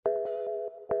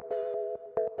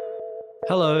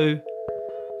Hello,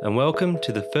 and welcome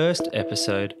to the first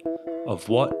episode of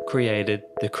What Created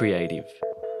the Creative.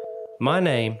 My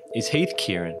name is Heath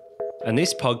Kieran, and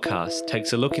this podcast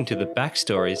takes a look into the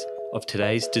backstories of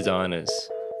today's designers.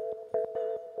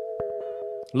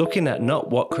 Looking at not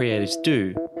what creatives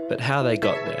do, but how they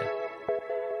got there.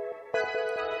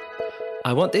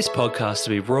 I want this podcast to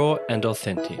be raw and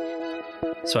authentic,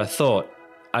 so I thought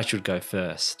I should go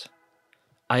first.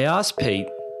 I asked Pete,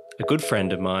 a good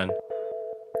friend of mine,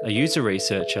 a user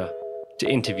researcher, to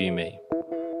interview me.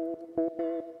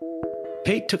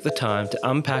 Pete took the time to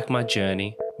unpack my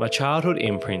journey, my childhood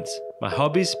imprints, my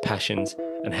hobbies, passions,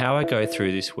 and how I go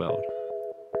through this world.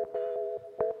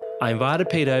 I invited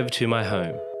Pete over to my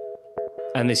home,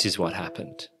 and this is what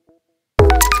happened.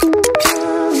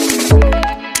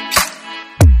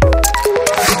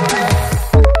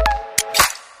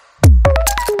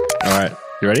 All right,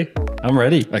 you ready? I'm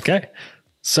ready. Okay.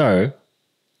 So,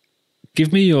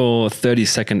 give me your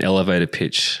 30-second elevator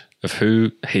pitch of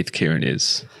who Heath Kieran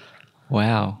is.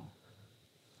 Wow.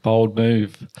 Bold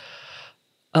move.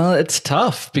 It's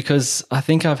tough because I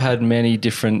think I've had many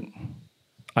different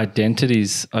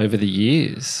identities over the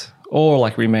years, or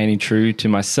like remaining true to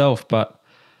myself, but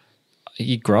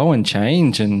you grow and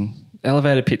change. And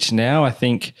elevator pitch now, I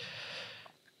think,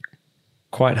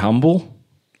 quite humble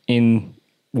in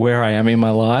where I am in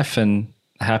my life and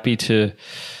happy to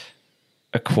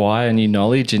acquire new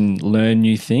knowledge and learn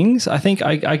new things. I think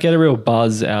I get a real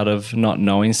buzz out of not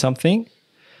knowing something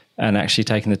and actually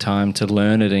taking the time to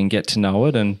learn it and get to know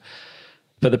it.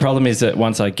 But the problem is that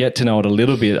once I get to know it a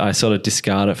little bit, I sort of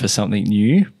discard it for something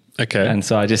new. Okay. And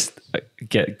so I just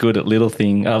get good at little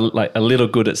things, like a little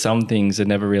good at some things and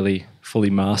never really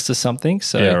fully master something.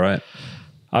 So yeah, right.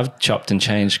 I've chopped and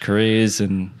changed careers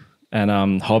and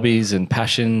hobbies and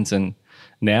passions, and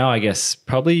now I guess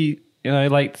probably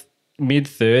like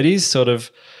mid-30s, sort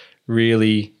of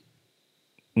really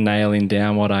nailing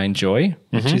down what I enjoy,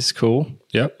 which is cool.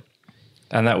 Yep.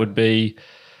 And that would be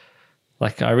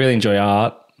like I really enjoy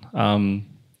art,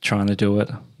 trying to do it,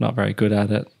 not very good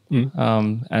at it,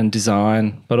 and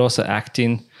design, but also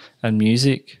acting and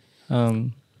music.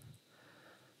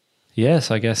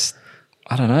 Yes, I guess.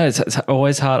 I don't know. It's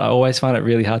always hard. I always find it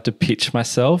really hard to pitch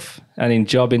myself. And in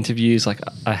job interviews, like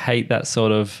I hate that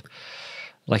sort of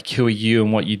like, who are you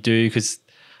and what you do? Because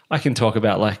I can talk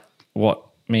about like what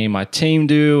me and my team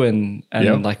do and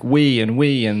like we,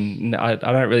 and I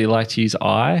don't really like to use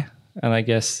I. And I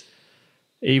guess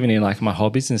even in like my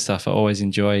hobbies and stuff, I always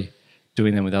enjoy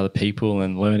doing them with other people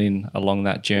and learning along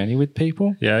that journey with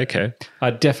people. Yeah, okay.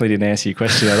 I definitely didn't answer your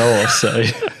question at all. So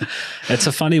It's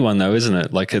a funny one though, isn't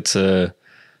it? Like it's a,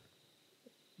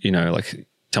 like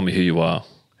tell me who you are.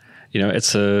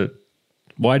 It's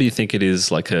why do you think it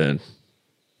is like a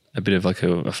bit of like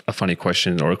a funny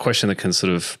question, or a question that can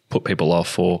sort of put people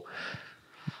off? Or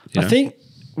I think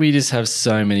we just have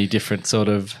so many different sort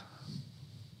of,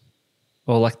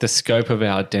 or like the scope of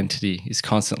our identity is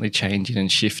constantly changing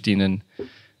and shifting, and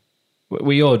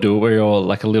we all do it. We're all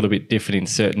like a little bit different in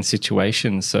certain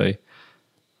situations. So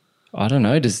I don't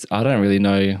know. I don't really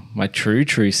know my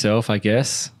true self, I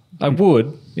guess. I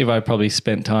would if I probably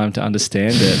spent time to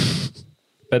understand it.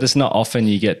 But it's not often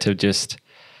you get to just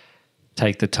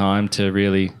take the time to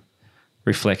really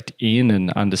reflect in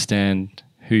and understand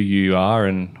who you are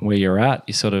and where you're at.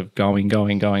 You're sort of going,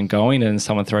 and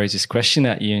someone throws this question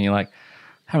at you and you're like,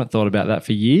 I haven't thought about that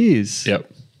for years. Yep.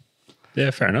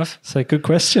 Yeah, fair enough. So good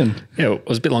question. Yeah, it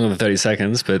was a bit longer than 30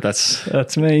 seconds, but that's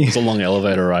me. It's a long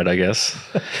elevator ride, I guess.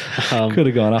 Could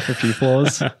have gone up a few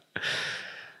floors. All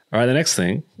right, the next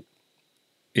thing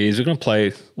is we're going to play,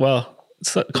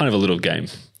 it's kind of a little game.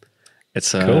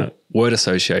 It's Cool. Word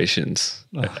associations.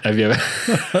 Oh. Have you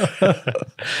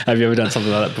ever done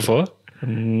something like that before?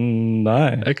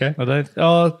 No. Okay. I don't.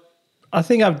 Oh, I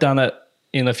think I've done it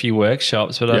in a few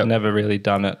workshops, but I've never really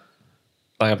done it.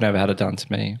 Like I've never had it done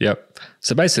to me. Yep.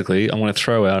 So basically, I'm going to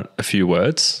throw out a few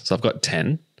words. So I've got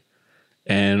 10,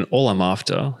 and all I'm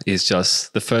after is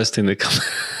just the first thing that comes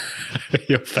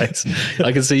your face.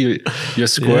 I can see you're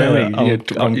squirming. Yeah,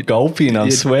 I'm gulping.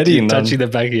 I'm sweating. You're touching the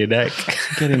back of your neck.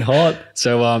 Getting hot.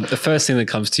 So the first thing that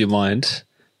comes to your mind,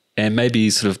 and maybe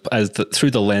sort of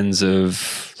through the lens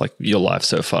of like your life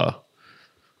so far.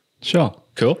 Sure.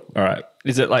 Cool. All right.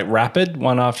 Is it like rapid,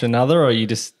 one after another, or you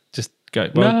just go?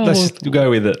 Well, let's just go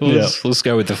with it. Let's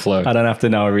go with the flow. I don't have to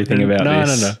know everything about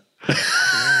this.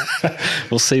 No.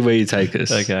 We'll see where you take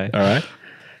us. Okay. All right.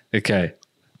 Okay.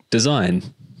 Design.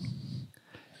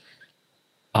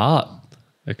 Art.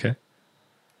 Okay.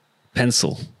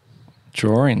 Pencil.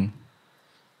 Drawing.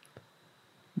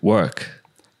 Work.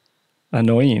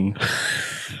 Annoying.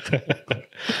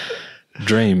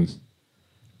 Dream.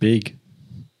 Big.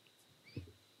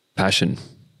 Passion.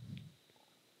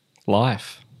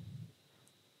 Life.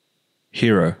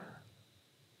 Hero.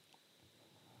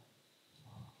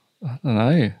 I don't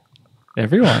know.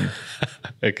 Everyone.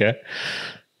 Okay.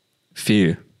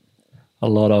 Fear. A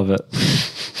lot of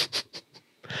it.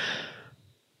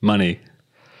 Money.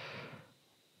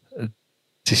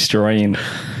 Destroying.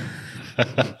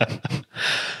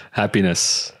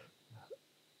 Happiness.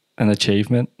 An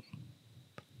achievement.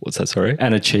 What's that, sorry?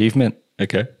 An achievement.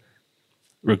 Okay.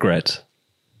 Regret.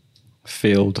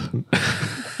 Filled.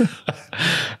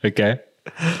 Okay.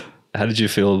 How did you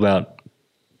feel about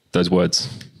those words?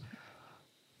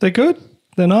 They're good.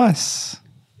 They're nice.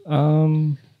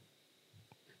 I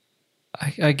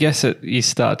guess you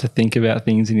start to think about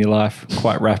things in your life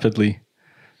quite rapidly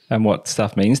and what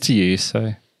stuff means to you.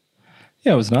 So,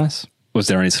 yeah, it was nice. Was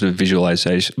there any sort of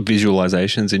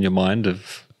visualizations in your mind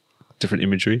of different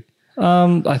imagery?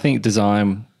 I think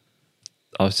design,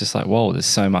 I was just like, whoa, there's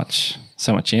so much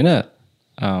in it.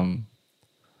 So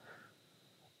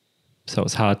it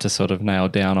was hard to sort of nail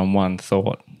down on one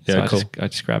thought. Yeah, so cool. I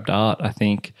just grabbed art, I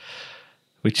think,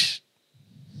 which,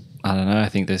 I don't know, I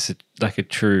think there's a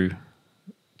true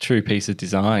piece of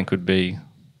design could be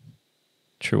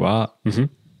true art. Mm-hmm.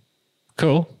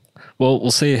 Cool. Well, we'll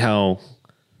see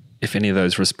if any of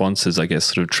those responses, I guess,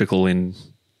 sort of trickle in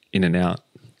and out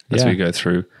as we go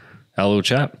through our little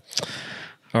chat.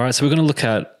 All right. So we're going to look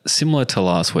at, similar to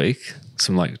last week,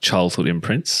 some like childhood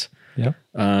imprints. Yeah.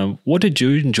 What did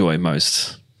you enjoy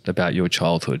most about your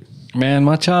childhood? Man,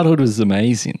 my childhood was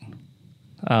amazing.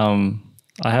 I'm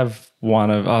one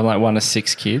of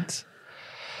 6 kids.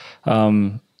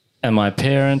 And my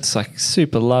parents, like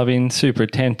super loving, super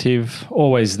attentive,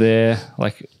 always there,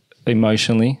 like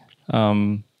emotionally,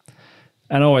 and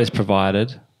always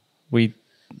provided. We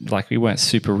weren't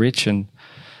super rich, and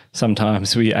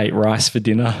sometimes we ate rice for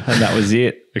dinner and that was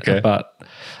it. Okay. But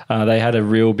they had a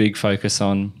real big focus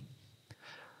on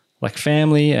like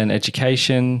family and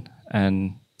education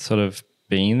and sort of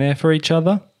being there for each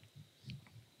other.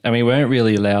 And we weren't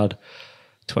really allowed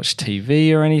to watch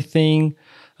TV or anything.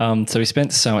 So we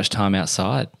spent so much time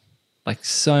outside, like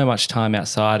so much time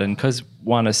outside. And because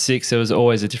one of 6, there was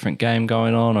always a different game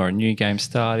going on or a new game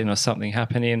starting or something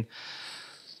happening.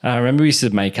 I remember we used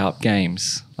to make up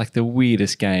games, like the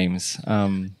weirdest games.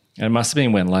 And it must have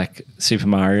been when like Super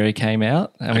Mario came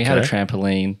out and we had a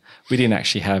trampoline. We didn't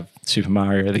actually have Super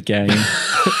Mario the game.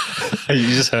 You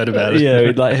just heard about it. Yeah,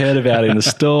 we'd like heard about it in the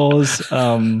stores.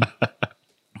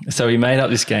 So we made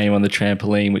up this game on the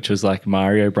trampoline, which was like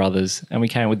Mario Brothers, and we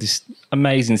came with this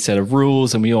amazing set of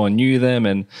rules, and we all knew them.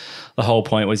 And the whole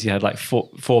point was you had like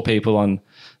four people on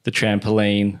the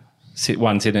trampoline,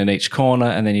 one sitting in each corner,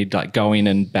 and then you'd like go in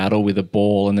and battle with a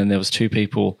ball, and then there was 2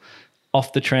 people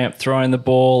off the tramp throwing the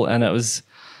ball, and it was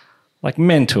like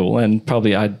mental, and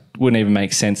probably I wouldn't even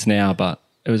make sense now, but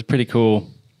it was pretty cool.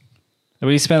 And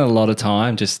we spent a lot of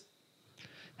time just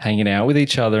hanging out with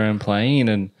each other and playing,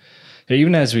 and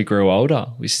even as we grew older,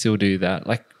 we still do that.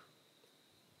 Like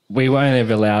we weren't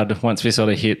ever allowed, once we sort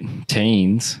of hit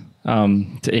teens,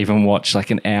 to even watch like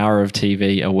an hour of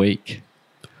TV a week.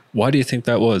 Why do you think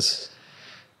that was?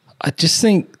 I just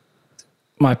think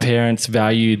my parents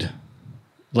valued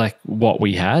like what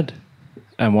we had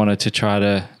and wanted to try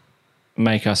to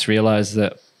make us realize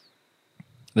that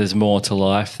there's more to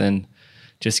life than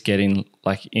just getting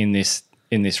like in this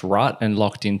rut and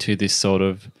locked into this sort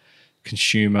of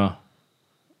consumerism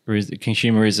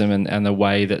and the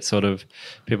way that sort of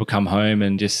people come home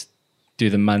and just do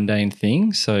the mundane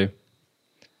things. So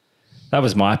that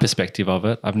was my perspective of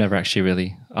it. I've never actually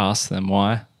really asked them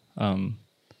why.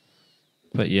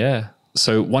 But yeah.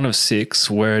 So one of 6,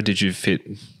 where did you fit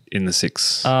in the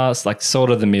 6? It's like sort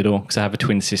of the middle because I have a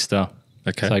twin sister.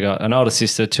 Okay. So I got an older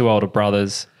sister, 2 older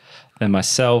brothers, then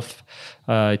myself,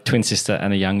 a twin sister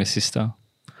and a younger sister.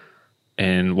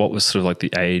 And what was sort of like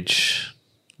the age?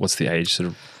 What's the age sort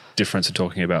of difference we're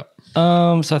talking about?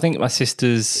 So I think my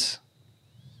sister's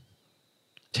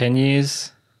 10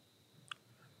 years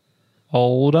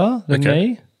older than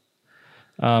me.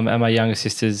 And my younger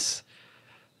sister's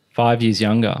 5 years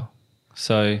younger.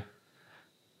 So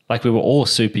like we were all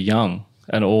super young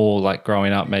and all like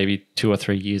growing up maybe 2 or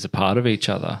 3 years apart of each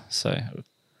other. So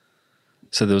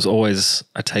there was always,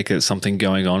 I take it, something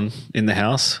going on in the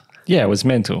house? yeah, it was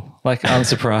mental. Like I'm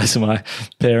surprised my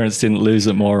parents didn't lose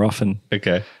it more often.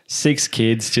 Okay. 6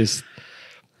 kids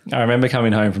I remember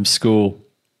coming home from school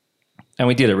and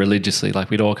we did it religiously. Like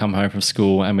we'd all come home from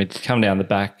school and we'd come down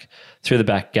through the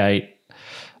back gate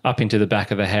up into the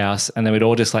back of the house, and then we'd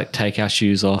all just like take our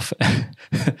shoes off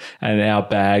and our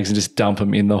bags and just dump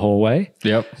them in the hallway.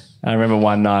 Yep. I remember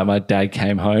one night my dad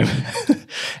came home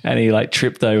and he like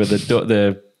tripped over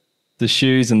the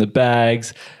shoes and the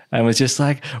bags and was just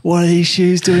like, what are these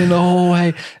shoes doing in the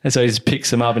hallway? And so he just picks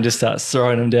them up and just starts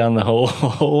throwing them down the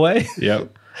hallway.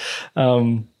 Yep.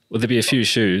 Would there be a few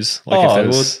shoes? Like if there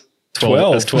was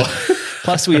 12. 12.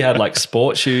 Plus we had like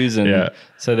sport shoes and Yeah.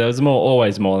 so there was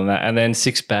always more than that. And then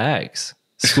 6 bags,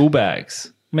 school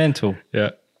bags, mental.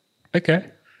 Yeah. Okay.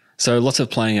 So lots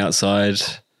of playing outside,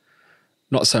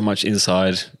 not so much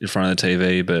inside in front of the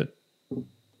TV, but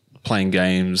playing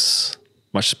games,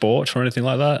 much sport or anything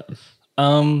like that?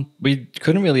 We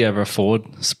couldn't really ever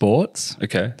afford sports.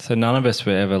 Okay. So none of us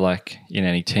were ever like in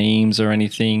any teams or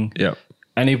anything. Yep.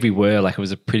 And if we were, like it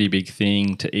was a pretty big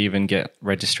thing to even get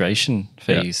registration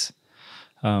fees.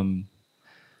 I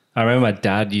remember my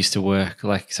dad used to work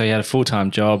so he had a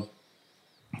full-time job.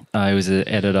 He was an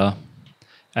editor,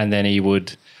 and then he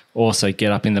would also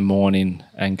get up in the morning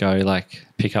and go like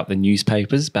pick up the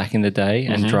newspapers back in the day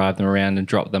and drive them around and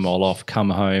drop them all off, come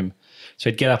home. So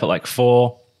he'd get up at like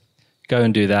 4, go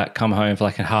and do that, come home for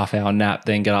like a half-hour nap,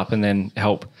 then get up and then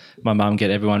help my mum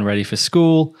get everyone ready for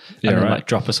school and then like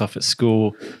drop us off at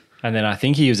school. And then I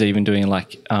think he was even doing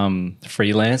like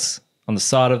freelance on the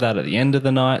side of that at the end of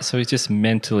the night. So he's just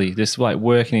mentally just like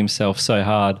working himself so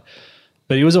hard.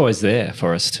 But he was always there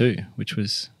for us too, which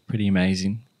was pretty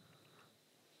amazing.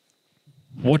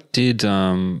 What did,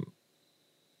 I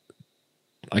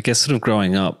guess sort of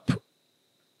growing up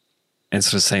and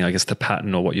sort of seeing, I guess, the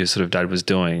pattern or what your sort of dad was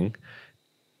doing,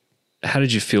 how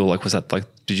did you feel? Like, was that like,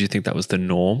 did you think that was the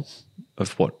norm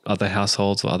of what other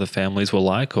households or other families were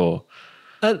like, or?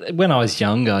 When I was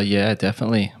younger, yeah,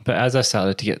 definitely. But as I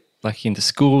started to get like into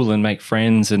school and make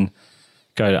friends and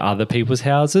go to other people's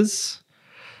houses,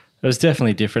 it was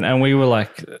definitely different. And we were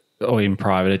like in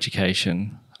private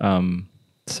education.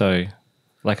 So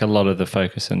like a lot of the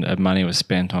focus and money was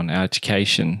spent on our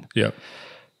education. Yep.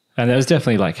 And there was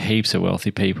definitely like heaps of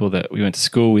wealthy people that we went to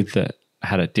school with that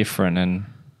had it different. And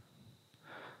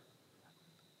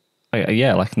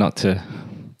yeah, like not to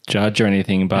judge or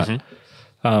anything, but I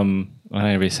don't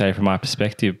really say from my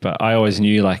perspective, but I always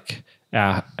knew like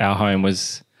our home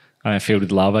was filled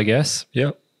with love, I guess.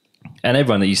 Yep. And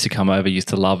everyone that used to come over used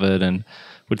to love it and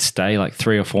would stay like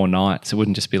 3 or 4 nights. It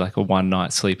wouldn't just be like a one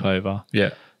night sleepover.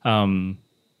 Yeah. And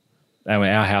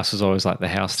our house was always like the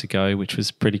house to go, which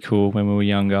was pretty cool when we were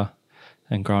younger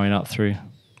and growing up through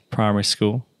primary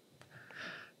school.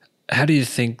 How do you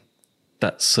think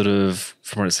that sort of,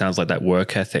 from what it sounds like, that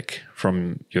work ethic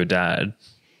from your dad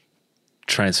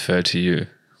transferred to you?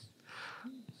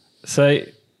 So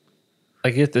I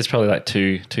guess there's probably like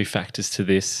two factors to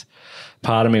this.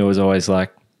 Part of me was always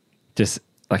like, just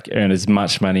like earn as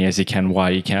much money as you can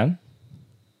while you can.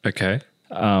 Okay.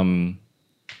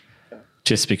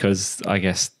 Just because I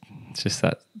guess it's just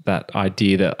that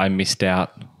idea that I missed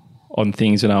out on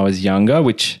things when I was younger,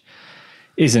 which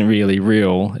isn't really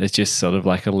real. It's just sort of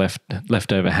like a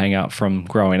leftover hang up from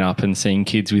growing up and seeing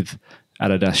kids with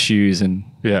Adidas shoes and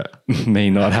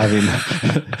me not having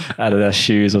Adidas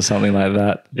shoes or something like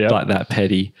that, like that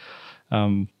petty.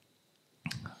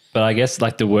 But I guess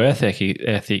like the work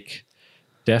ethic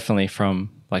definitely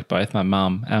from like both my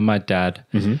mum and my dad.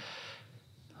 Mm-hmm.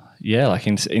 Yeah, like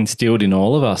instilled in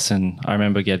all of us. And I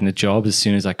remember getting a job as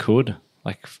soon as I could,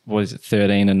 like, what is it,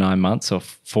 13 and 9 months or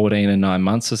 14 and 9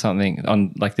 months or something.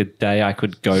 On like the day I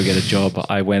could go get a job,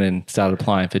 I went and started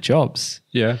applying for jobs.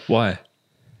 Yeah. Why?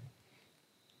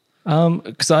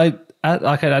 Because I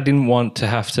didn't want to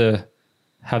have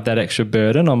that extra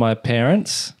burden on my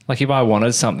parents. Like if I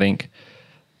wanted something,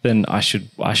 then I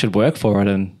should work for it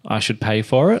and I should pay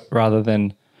for it rather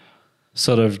than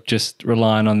sort of just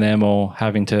relying on them or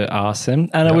having to ask them.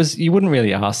 And you wouldn't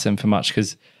really ask them for much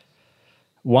because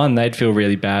one, they'd feel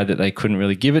really bad that they couldn't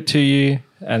really give it to you.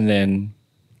 And then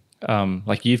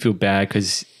like you feel bad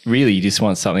because really you just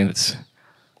want something that's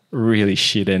really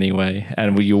shit anyway.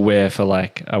 And you'll wear for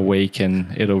like a week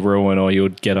and it'll ruin or you'll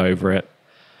get over it.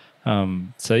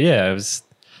 So yeah, it was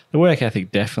the work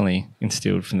ethic definitely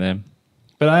instilled from them.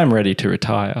 But I am ready to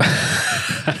retire.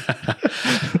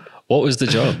 What was the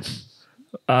job?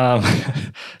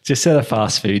 Just at a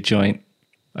fast food joint.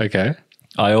 Okay.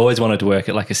 I always wanted to work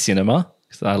at like a cinema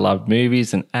because I loved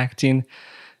movies and acting.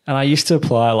 And I used to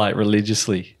apply like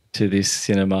religiously to this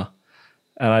cinema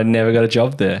and I never got a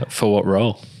job there. For what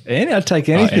role? I'd take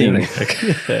anything.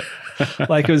 Anything. Yeah.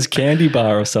 Like it was candy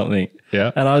bar or something.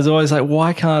 Yeah. And I was always like,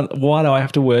 why do I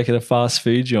have to work at a fast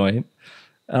food joint?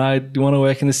 And I want to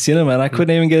work in the cinema and I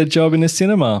couldn't even get a job in the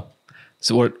cinema.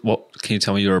 So what can you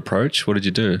tell me your approach? What did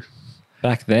you do?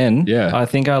 Back then, Yeah. I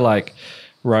think I like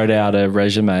wrote out a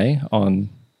resume on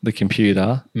the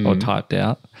computer or typed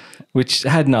out, which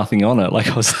had nothing on it. Like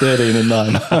I was 13 and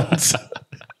 9 months.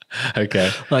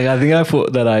 Okay. Like I think I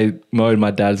put that I mowed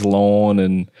my dad's lawn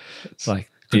and like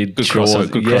did Good chores.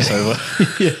 crossover. Good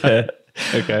crossover. Yeah.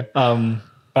 Okay.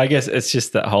 I guess it's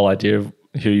just that whole idea of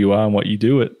who you are and what you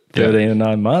do at 13 and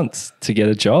 9 months to get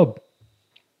a job.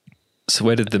 So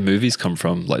where did the movies come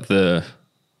from? Like the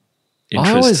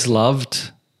interest? I always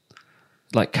loved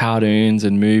like cartoons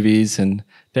and movies, and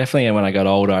definitely when I got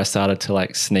older, I started to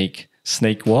like sneak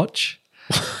watch.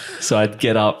 So I'd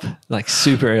get up like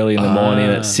super early in the morning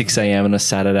at 6 a.m. on a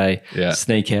Saturday, Yeah.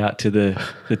 sneak out to the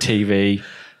TV,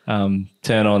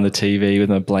 turn on the TV with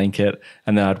my blanket,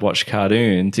 and then I'd watch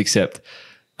cartoons, except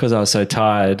because I was so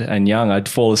tired and young, I'd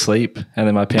fall asleep, and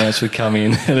then my parents would come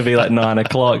in and it'd be like 9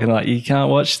 o'clock and like, you can't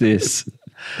watch this.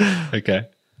 Okay.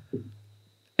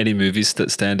 Any movies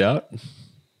that stand out?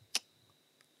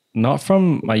 Not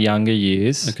from my younger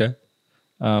years. Okay.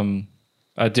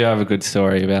 I do have a good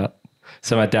story about.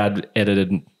 So my dad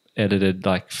edited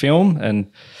like film,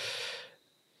 and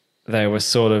they were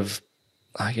sort of,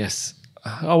 I guess,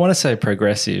 I want to say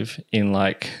progressive in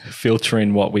like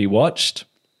filtering what we watched.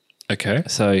 Okay.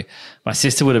 So my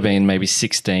sister would have been maybe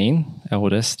 16,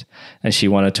 eldest, and she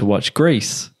wanted to watch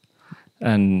Grease.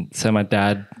 And so my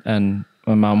dad and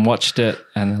my mum watched it,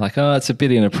 and they're like, oh, it's a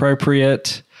bit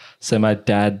inappropriate. So my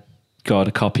dad got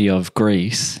a copy of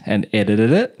Grease and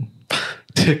edited it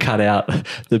to cut out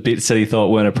the bits that he thought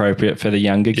weren't appropriate for the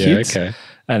younger kids. Okay.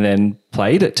 And then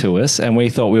played it to us, and we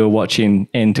thought we were watching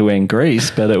end-to-end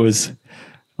Grease, but it was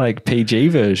like PG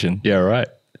version. Yeah, right.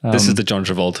 This is the John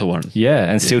Travolta one. Yeah,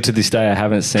 and still to this day, I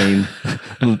haven't seen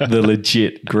the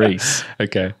legit Grease.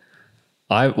 Okay.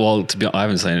 I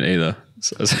haven't seen it either.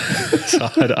 So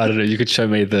I don't know. You could show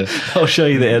me the I'll show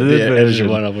you the edited version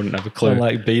one. I wouldn't have a clue. on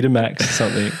like Betamax or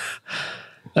something.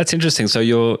 That's interesting. So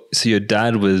your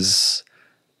dad was,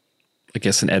 I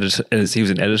guess, an editor. He was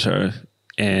an editor,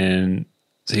 and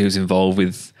so he was involved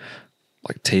with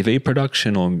like TV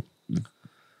production or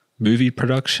movie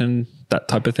production, that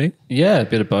type of thing. Yeah, a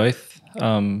bit of both.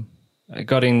 I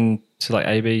got into like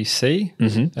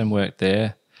ABC and worked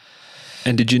there.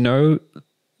 And did you know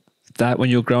that when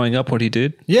you were growing up, what he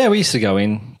did? Yeah, we used to go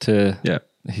in to Yeah.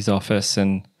 his office,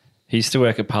 and he used to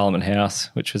work at Parliament House,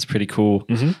 which was pretty cool.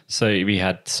 So we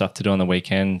had stuff to do on the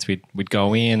weekends. We'd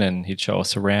go in and he'd show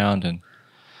us around, and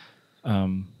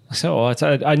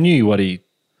I knew what he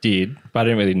did, but I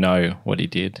didn't really know what he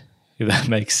did, if that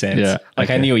makes sense. Yeah, Like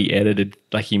I okay. knew he edited,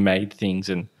 like he made things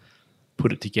and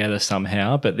put it together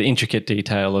somehow, but the intricate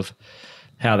detail of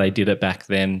how they did it back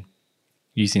then,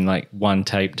 using like one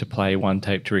tape to play, one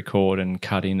tape to record and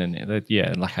cutting, and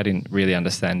like I didn't really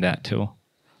understand that till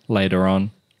later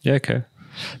on. Yeah. Okay.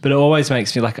 But it always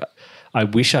makes me like, I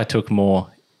wish I took more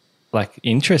like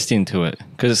interest into it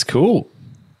because it's cool.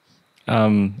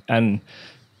 And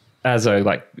as I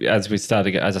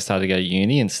started to go to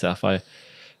uni and stuff, I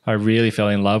really fell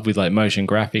in love with like motion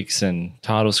graphics and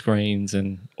title screens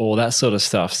and all that sort of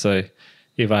stuff. So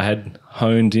if I had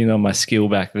honed in on my skill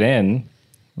back then,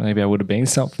 maybe I would have been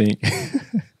something.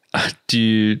 Have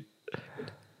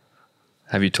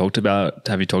you talked to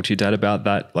your dad about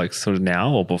that, like sort of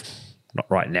now, or not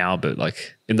right now, but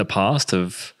like in the past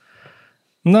of?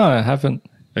 No, I haven't.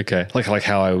 Okay. Like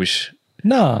how I wish.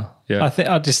 No. Yeah. I think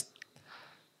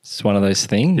it's one of those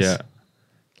things. Yeah.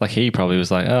 Like he probably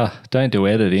was like, oh, don't do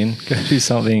editing. Go do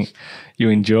something you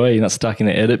enjoy. You're not stuck in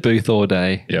an edit booth all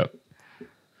day. Yeah.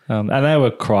 And they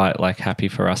were quite like happy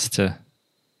for us to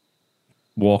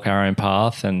walk our own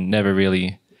path and never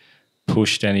really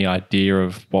pushed any idea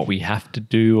of what we have to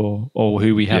do or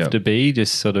who we have Yeah. to be.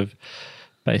 Just sort of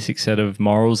basic set of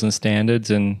morals and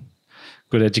standards and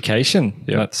good education.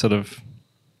 Yeah. That's sort of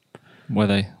what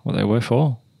they were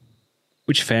for.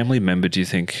 Which family member do you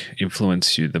think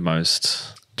influenced you the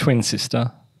most? Twin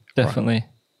sister, definitely.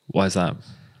 Why is that?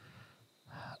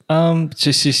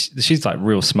 She's like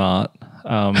real smart.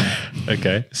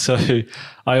 Okay. So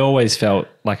I always felt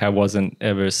like I wasn't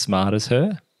ever as smart as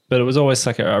her, but it was always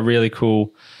like a really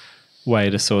cool way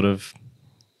to sort of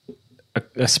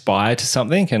aspire to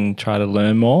something and try to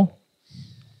learn more.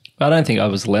 I don't think I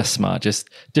was less smart, just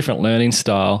different learning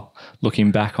style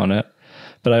looking back on it.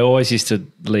 But I always used to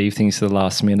leave things to the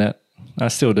last minute. I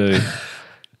still do.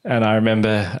 And I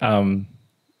remember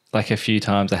like a few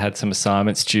times I had some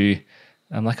assignments due.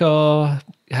 I'm like, oh,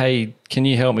 hey, can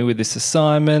you help me with this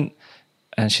assignment?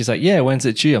 And she's like, yeah, when's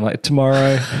it due? I'm like,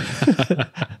 tomorrow.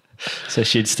 So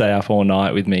she'd stay up all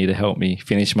night with me to help me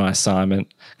finish my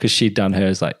assignment because she'd done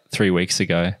hers like 3 weeks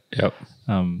ago. Yep.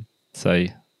 So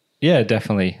yeah,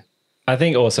 definitely. I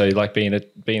think also like being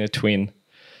a twin,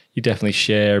 you definitely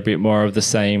share a bit more of the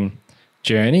same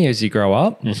journey as you grow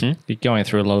up. Mm-hmm. You're going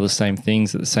through a lot of the same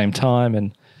things at the same time,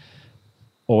 and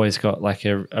always got like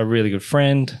a really good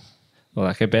friend or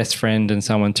like a best friend and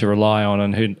someone to rely on,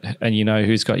 and you know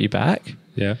who's got your back.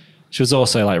 Yeah. She was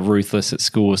also like ruthless at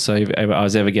school, so if I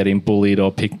was ever getting bullied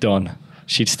or picked on,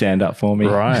 she'd stand up for me.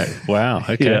 Right. Wow.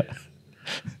 Okay. Yeah.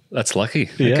 That's lucky.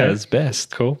 Yeah, Okay. it's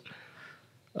best. Cool.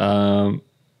 So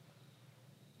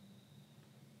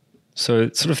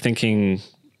sort of thinking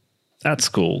at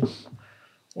school,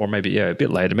 or maybe, a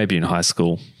bit later, maybe in high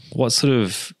school, what sort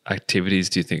of activities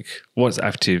do you think, what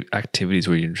activities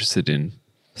were you interested in?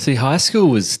 See, high school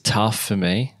was tough for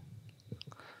me.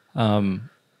 I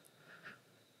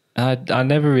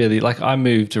never really, like, I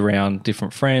moved around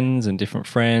different friends and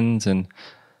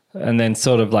then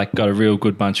sort of like got a real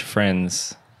good bunch of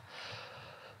friends.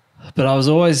 But I was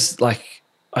always like,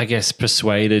 I guess,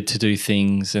 persuaded to do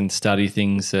things and study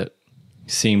things that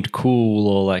seemed cool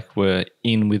or like were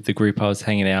in with the group I was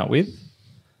hanging out with.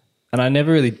 And I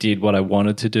never really did what I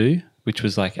wanted to do, which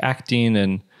was like acting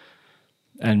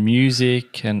and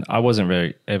music. And I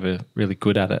wasn't ever really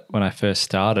good at it when I first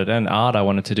started. And art I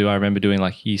wanted to do. I remember doing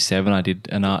like year 7, I did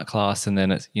an art class, and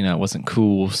then it wasn't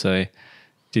cool. So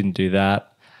didn't do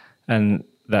that. And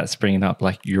that's bringing up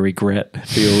like your regret,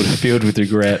 filled with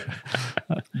regret.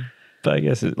 But I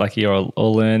guess it's like you're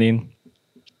all learning.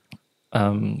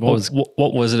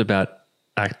 What was it about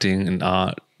acting and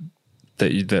art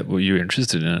that you were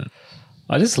interested in it?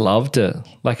 I just loved it.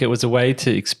 Like, it was a way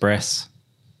to express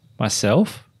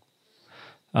myself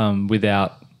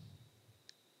without,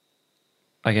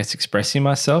 I guess, expressing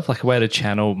myself, like a way to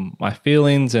channel my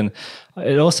feelings. And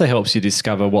it also helps you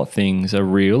discover what things are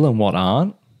real and what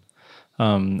aren't.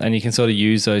 And you can sort of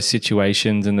use those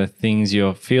situations and the things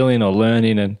you're feeling or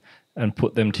learning and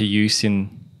put them to use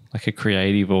in like a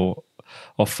creative or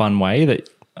fun way that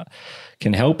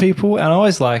can help people. And I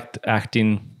always liked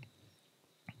acting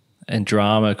and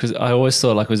drama because I always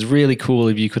thought like it was really cool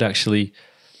if you could actually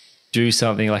do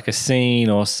something like a scene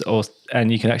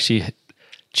and you can actually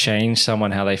change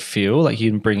someone how they feel. Like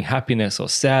you can bring happiness or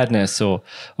sadness or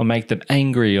make them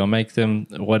angry or make them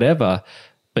whatever.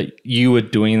 But you were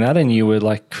doing that and you were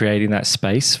like creating that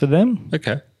space for them.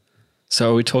 Okay.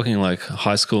 So are we talking like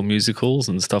high school musicals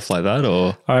and stuff like that,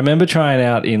 or? I remember trying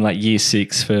out in like year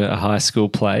 6 for a high school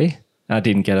play. I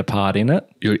didn't get a part in it.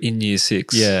 You're in year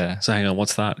 6? Yeah. So hang on,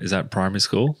 what's that? Is that primary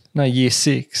school? No, year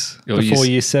 6. Before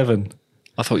year 7.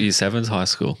 I thought year 7's high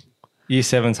school. Year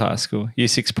 7's high school. Year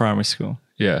 6 primary school.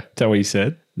 Yeah. Is that what you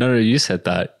said? No, you said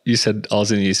that. You said I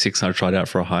was in year 6 and I tried out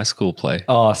for a high school play.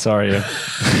 Oh, sorry. No,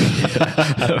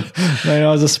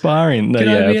 I was aspiring.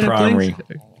 No,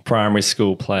 primary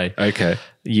school play. Okay.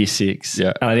 Year 6.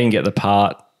 Yeah. And I didn't get the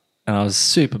part and I was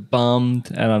super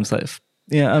bummed and I was like,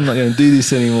 yeah, I'm not going to do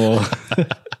this anymore.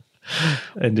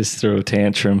 And just threw a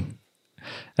tantrum.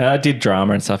 And I did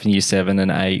drama and stuff in year 7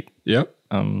 and 8. Yep.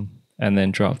 And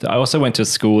then dropped. I also went to a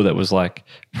school that was like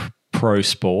pro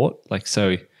sport. Like,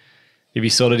 so if you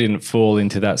sort of didn't fall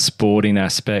into that sporting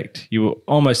aspect, you were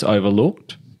almost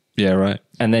overlooked. Yeah, right.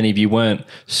 And then if you weren't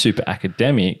super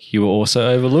academic, you were also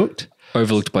overlooked.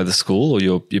 Overlooked by the school or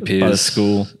your peers? By the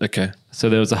school. Okay. So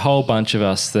there was a whole bunch of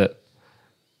us that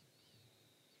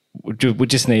we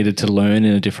just needed to learn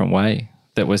in a different way.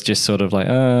 That was just sort of like,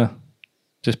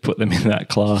 just put them in that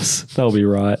class. They'll be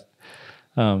right.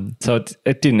 So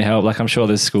it didn't help. Like, I'm sure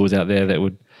there's schools out there that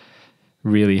would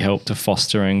really help to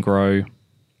foster and grow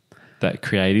that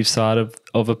creative side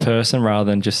of a person rather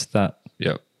than just that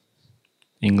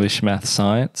English, math,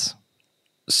 science.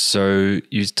 So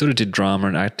you sort of did drama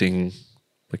and acting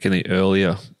like in the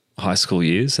earlier high school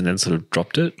years and then sort of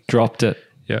dropped it? Dropped it.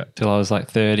 Yeah. Till I was like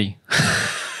 30.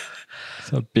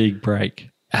 It's a big break.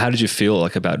 How did you feel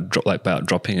like about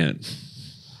dropping it?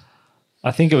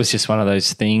 I think it was just one of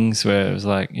those things where it was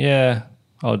like, yeah,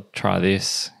 I'll try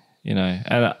this, And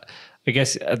I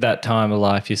guess at that time of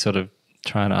life, you're sort of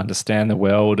trying to understand the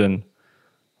world and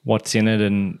what's in it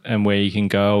and where you can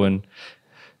go. And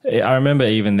I remember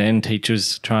even then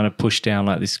teachers trying to push down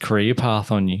like this career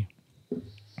path on you.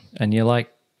 And you're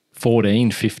like 14,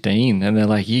 15, and they're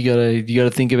like, you gotta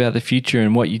think about the future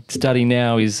and what you study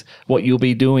now is what you'll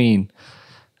be doing.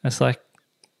 It's like,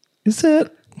 is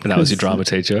it? And that was your drama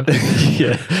teacher?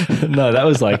 Yeah. No, that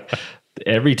was like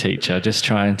every teacher just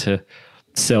trying to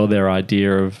sell their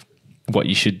idea of what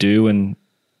you should do and,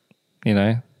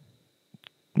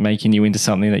 making you into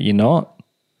something that you're not.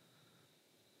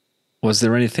 Was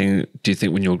there anything, do you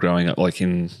think, when you were growing up, like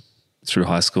through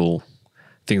high school,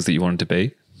 things that you wanted to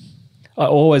be? I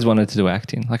always wanted to do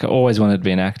acting. Like I always wanted to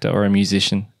be an actor or a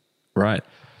musician. Right.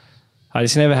 I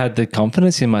just never had the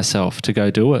confidence in myself to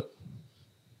go do it.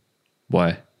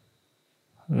 Why?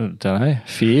 I don't know.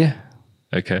 Fear,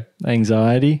 Okay.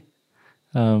 anxiety.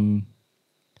 And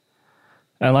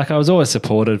like I was always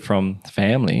supported from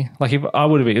family. Like if I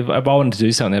wanted to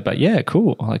do something, they'd be like, yeah,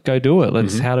 cool. Like go do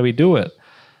it. How do we do it?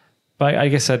 But I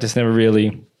guess I just never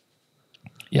really,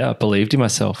 believed in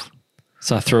myself.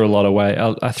 So I threw a lot away.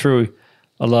 I threw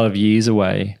a lot of years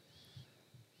away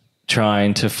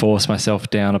trying to force myself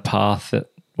down a path that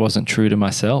wasn't true to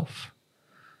myself.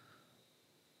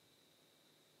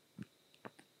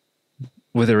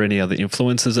 Were there any other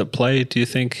influences at play, do you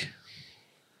think?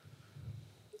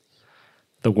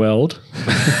 The world,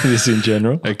 this in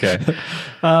general. Okay.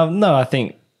 No, I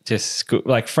think just school,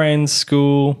 like friends,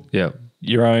 school, Yeah.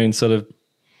 your own sort of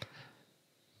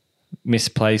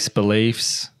misplaced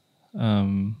beliefs,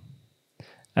 and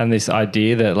this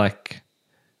idea that like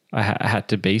I had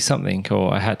to be something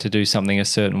or I had to do something a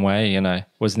certain way, and I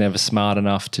was never smart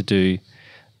enough to do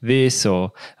this.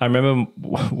 Or I remember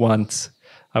once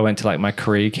I went to like my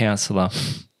career counselor,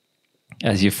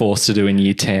 as you're forced to do in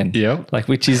year 10. Yeah. Like,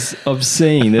 which is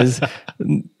obscene.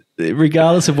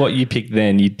 Regardless of what you picked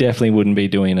then, you definitely wouldn't be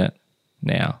doing it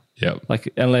now. Yeah.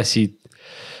 Like, unless you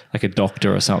like a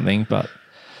doctor or something. But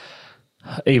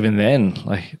even then,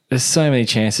 like, there's so many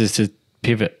chances to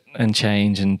pivot and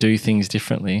change and do things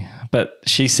differently. But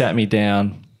she sat me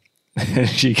down and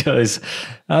she goes,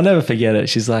 I'll never forget it.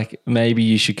 She's like, maybe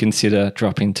you should consider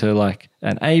dropping to like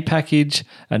an A package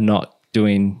and not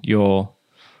doing your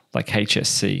like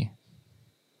HSC.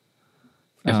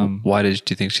 Why do you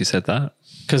think she said that?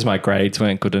 Because my grades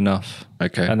weren't good enough.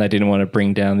 Okay. And they didn't want to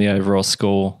bring down the overall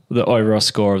score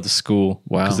of the school.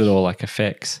 Wow. Because it all like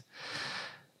affects.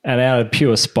 And out of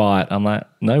pure spite, I'm like,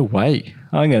 no way.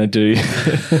 I'm going to do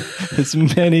as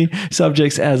many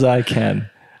subjects as I can.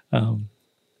 I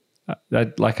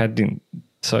didn't.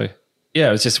 So, yeah,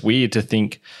 it was just weird to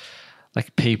think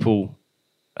like people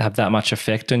have that much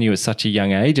effect on you at such a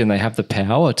young age and they have the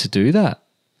power to do that.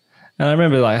 And I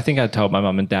remember like, I think I told my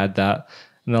mum and dad that,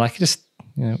 and they're like, just,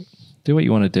 do what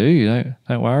you want to do.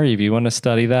 Don't worry. If you want to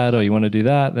study that or you want to do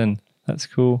that, then that's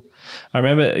cool. I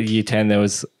remember at year 10, there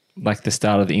was like the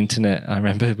start of the internet. I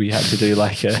remember we had to do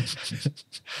like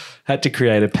had to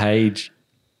create a page,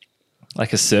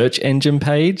 like a search engine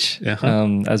page,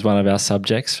 as one of our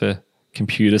subjects for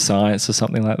computer science or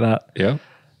something like that. Yeah.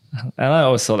 And I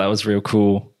always thought that was real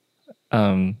cool.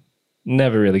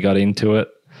 Never really got into it,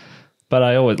 but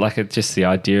I always like it. Just the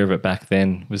idea of it back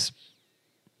then was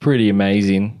pretty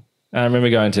amazing. And I remember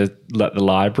going to the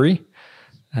library,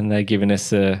 and they're giving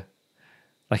us an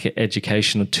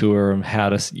educational tour on how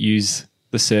to use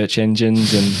the search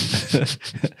engines and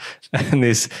and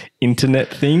this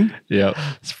internet thing. Yeah.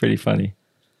 It's pretty funny.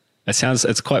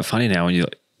 It's quite funny now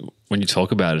when you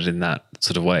talk about it in that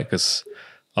sort of way, because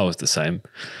I was the same.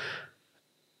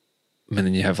 And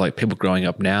then you have like people growing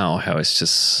up now, how it's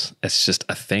just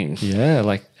a thing. Yeah,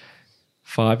 like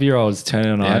 5-year-olds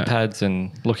turning on iPads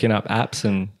and looking up apps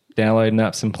and downloading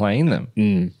apps and playing them.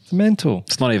 It's mental.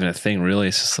 It's not even a thing, really.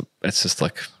 It's just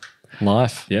like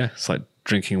Life. yeah, it's like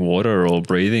drinking water or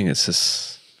breathing.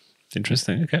 It's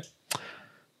interesting. Okay.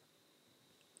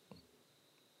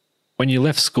 When you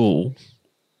left school,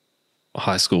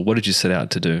 high school, what did you set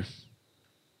out to do?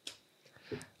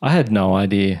 I had no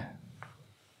idea.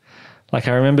 Like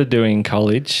I remember doing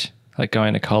college, like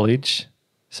going to college,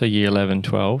 so year 11,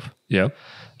 12. Yeah.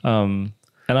 And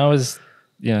I was,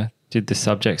 did the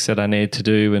subjects that I needed to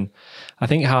do. And I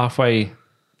think halfway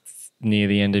near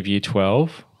the end of year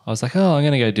 12, I was like, I'm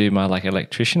going to go do my like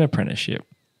electrician apprenticeship.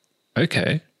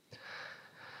 Okay.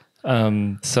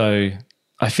 So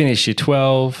I finished year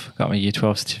 12, got my year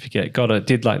 12 certificate,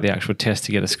 did like the actual test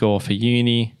to get a score for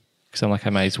uni, because I'm like,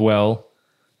 I may as well,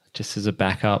 just as a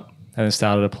backup, and then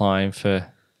started applying for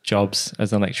jobs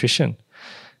as an electrician.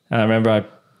 And I remember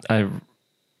I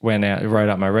went out, wrote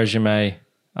up my resume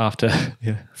after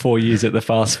 4 years at the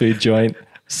fast food joint,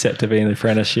 set to be in the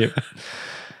apprenticeship.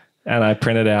 And I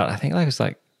printed out, I think it was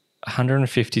like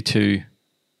 152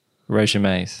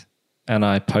 resumes, and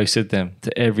I posted them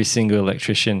to every single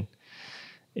electrician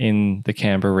in the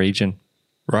Canberra region.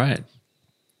 Right.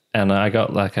 And I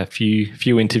got like a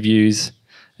few interviews,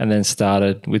 and then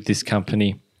started with this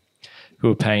company who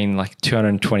were paying like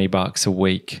 $220 a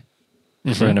week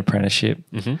for an apprenticeship.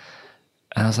 Mm-hmm. And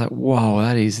I was like, whoa,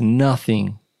 that is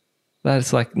nothing.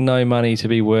 That's like no money to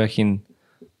be working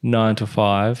 9 to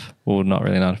 5. Well, not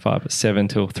really 9 to 5, but 7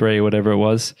 till 3, whatever it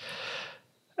was.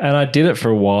 And I did it for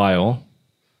a while.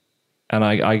 And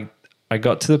I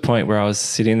got to the point where I was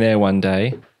sitting there one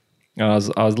day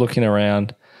And I was looking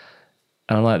around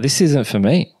and I'm like, this isn't for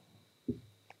me.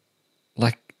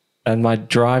 Like, and my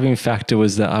driving factor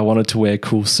was that I wanted to wear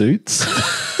cool suits.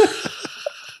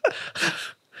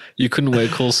 You couldn't wear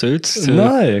cool suits?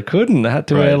 No, I couldn't. I had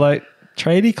to wear Right. like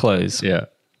tradie clothes. Yeah.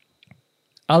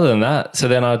 Other than that, so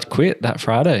then I'd quit that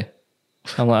Friday.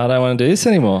 I'm like, I don't want to do this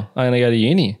anymore. I'm going to go to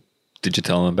uni. Did you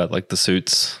tell him about like the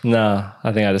suits? No,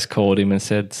 I think I just called him and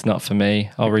said, it's not for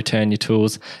me. I'll return your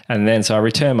tools. And then, so I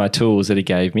returned my tools that he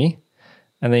gave me.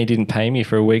 And then he didn't pay me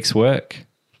for a week's work.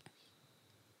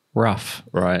 Rough.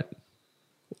 Right.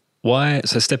 Why?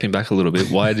 So stepping back a little bit,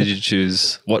 why did you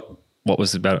choose, what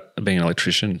was it about being an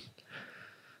electrician?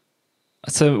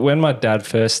 So when my dad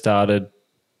first started,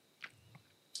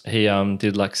 he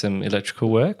did like some electrical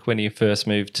work when he first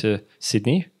moved to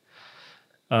Sydney.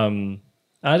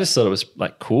 I just thought it was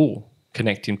like cool,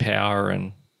 connecting power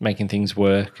and making things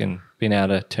work and being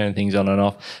able to turn things on and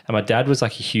off. And my dad was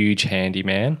like a huge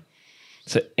handyman.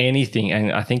 So anything,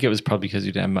 and I think it was probably because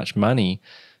he didn't have much money,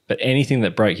 but anything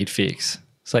that broke, he'd fix.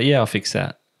 It's like, yeah, I'll fix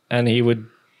that. And he would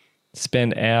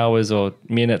spend hours or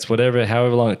minutes, whatever,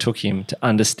 however long it took him to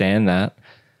understand that,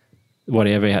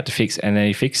 whatever he had to fix, and then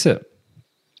he fixed it.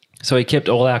 So he kept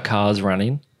all our cars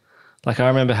running. Like I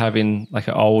remember having like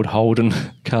an old Holden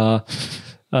car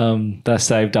that I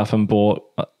saved up and bought,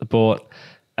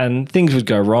 and things would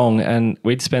go wrong, and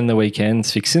we'd spend the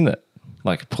weekends fixing it,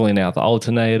 like pulling out the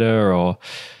alternator or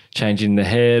changing the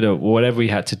head or whatever we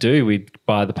had to do. We'd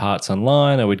buy the parts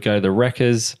online, or we'd go to the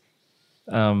wreckers.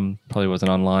 Probably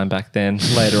wasn't online back then.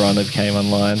 Later on, it became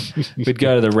online. We'd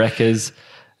go to the wreckers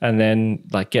and then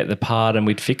like get the part, and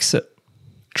we'd fix it.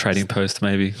 Trading post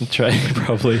maybe.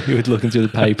 Probably. You would look into the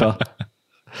paper.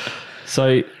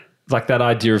 So like that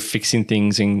idea of fixing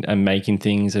things and making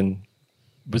things and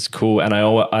was cool. And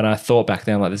I thought back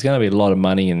then, like, there's going to be a lot of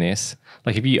money in this.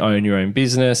 Like if you own your own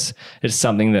business, it's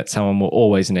something that someone will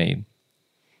always need.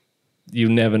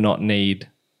 You'll never not need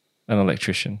an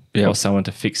electrician or someone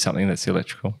to fix something that's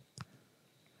electrical.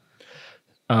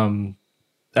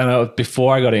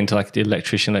 Before I got into like the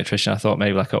electrician, I thought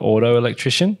maybe like an auto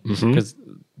electrician, because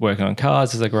working on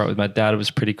cars as I grew up with my dad, it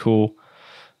was pretty cool.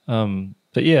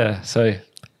 But yeah, so.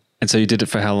 And so you did it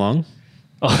for how long?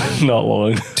 Oh, not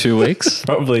long. 2 weeks?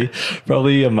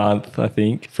 Probably a month, I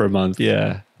think. For a month.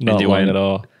 Yeah, not long at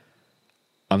all.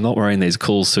 I'm not wearing these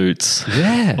cool suits.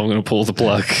 Yeah. I'm going to pull the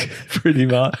plug. Pretty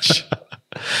much.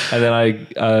 And then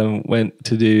I went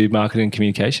to do marketing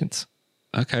communications.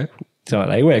 Okay. So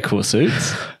they wear cool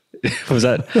suits. Was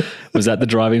that the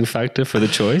driving factor for the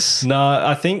choice? No,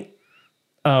 I think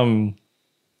I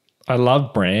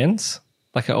love brands.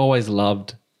 Like I always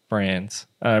loved brands.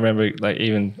 I remember like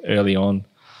even early on,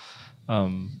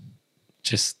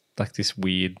 just like this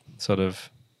weird sort of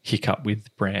hiccup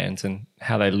with brands and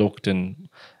how they looked and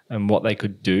what they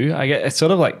could do. I guess it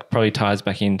sort of like probably ties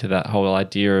back into that whole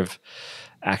idea of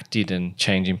acting and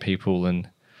changing people and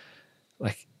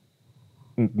like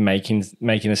making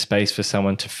a space for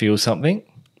someone to feel something.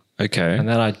 Okay. And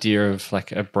that idea of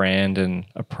like a brand and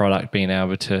a product being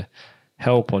able to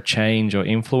help or change or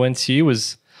influence you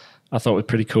I thought was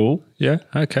pretty cool. Yeah.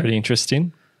 Okay. Pretty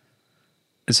interesting.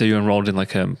 And so you enrolled in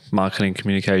like a marketing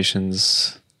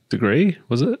communications degree,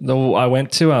 was it? No, I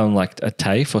went to like a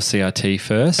TAFE or CRT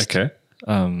first. Okay.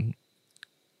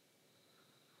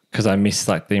 Because I missed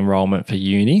like the enrollment for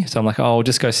uni. So I'm like, I'll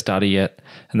just go study it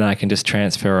and then I can just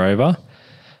transfer over.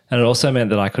 And it also meant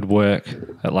that I could work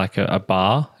at like a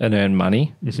bar and earn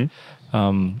money.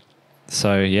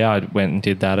 So yeah, I went and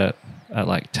did that at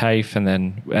like TAFE and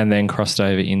then crossed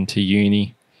over into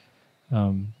uni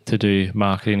to do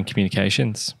marketing and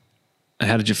communications. And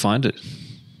how did you find it?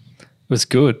 It was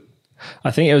good.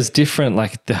 I think it was different,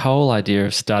 like the whole idea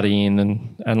of studying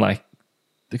and like,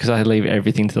 because I leave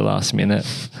everything to the last minute.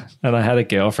 And I had a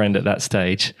girlfriend at that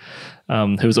stage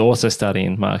who was also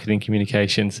studying marketing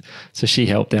communications. So she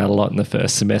helped out a lot in the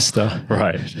first semester.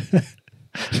 Right.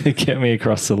 To get me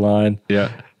across the line.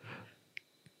 Yeah.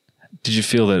 Did you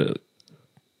feel that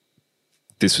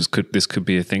this could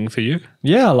be a thing for you?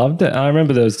 Yeah, I loved it. I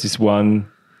remember there was this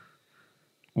one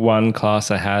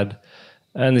class I had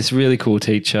and this really cool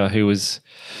teacher who was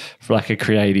like a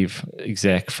creative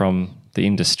exec from the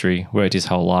industry, worked his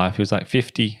whole life. He was like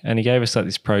 50 and he gave us like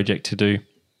this project to do.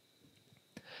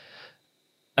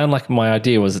 And like my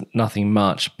idea was nothing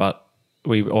much, but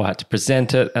we all had to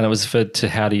present it and it was to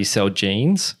how do you sell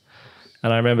jeans.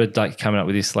 And I remember like coming up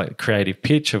with this like creative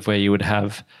pitch of where you would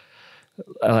have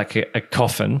like a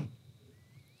coffin,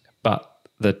 but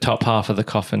the top half of the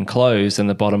coffin closed and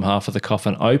the bottom half of the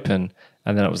coffin open.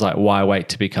 And then it was like, why wait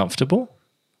to be comfortable?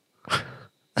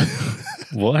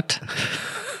 What?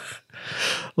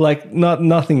 like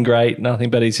nothing great, nothing,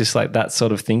 but it's just like that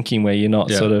sort of thinking where you're not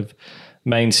Yeah. sort of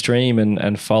mainstream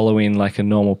and following like a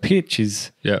normal pitch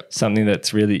is Yeah. something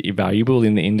that's really valuable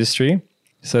in the industry.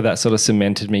 So that sort of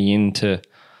cemented me into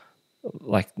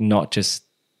like not just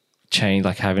change,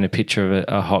 like having a picture of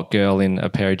a hot girl in a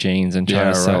pair of jeans and trying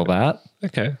Yeah, to sell right. that.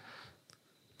 Okay.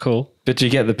 Cool. But do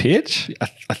you get the pitch?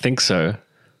 I think so.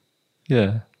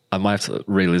 Yeah. I might have to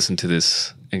re-listen to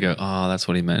this and go, oh, that's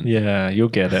what he meant. Yeah, you'll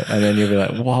get it. And then you'll be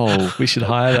like, whoa, we should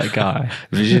hire that guy.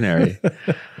 Visionary.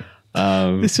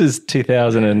 This was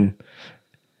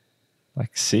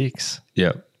 2006.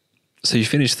 Yeah. So you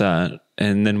finished that,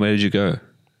 and then where did you go?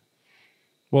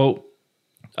 Well,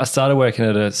 I started working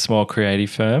at a small creative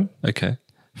firm Okay.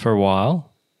 for a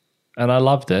while and I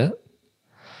loved it.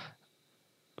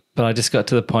 But I just got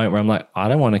to the point where I'm like, I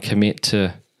don't want to commit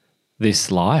to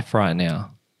this life right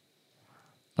now.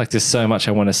 Like there's so much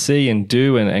I want to see and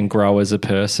do and grow as a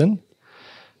person.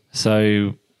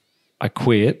 So I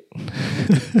quit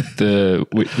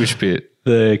Which bit?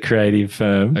 the creative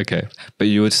firm. Okay. But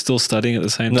you were still studying at the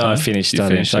same No, time? I finished You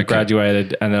studying. finished, I okay.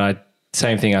 graduated and then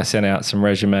same thing. I sent out some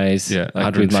resumes Yeah,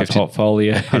 like with my 150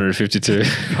 portfolio. 152.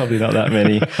 Probably not that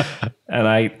many. And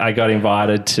I got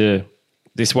invited to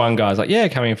this one guy's like, yeah,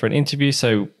 coming in for an interview.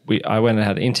 So I went and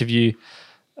had an interview.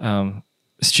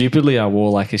 Stupidly, I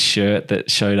wore like a shirt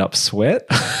that showed up sweat.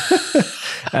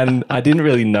 And I didn't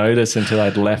really notice until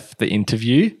I'd left the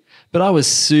interview. But I was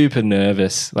super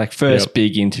nervous. Like first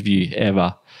big interview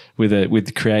ever with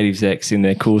the creatives X in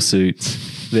their cool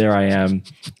suits. There I am,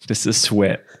 just a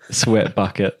sweat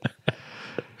bucket.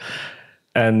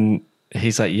 And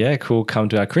he's like, yeah, cool. Come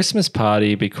to our Christmas party.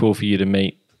 It'd be cool for you to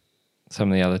meet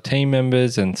some of the other team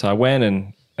members. And so I went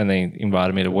and they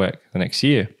invited me to work the next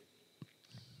year.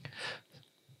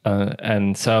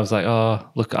 And so I was like, oh,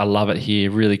 look, I love it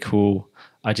here. Really cool.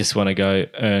 I just want to go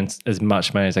earn as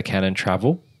much money as I can and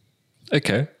travel.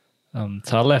 Okay.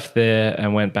 So I left there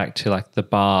and went back to like the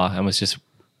bar and was just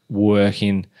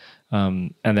working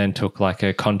and then took like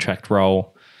a contract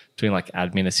role doing like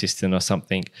admin assistant or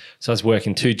something. So I was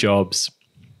working 2 jobs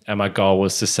and my goal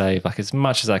was to save like as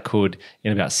much as I could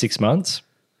in about 6 months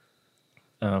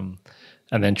and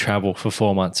then travel for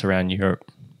 4 months around Europe.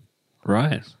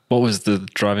 Right. What was the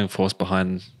driving force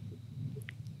behind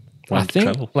I think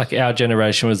travel? like our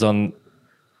generation was on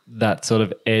that sort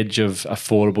of edge of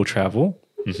affordable travel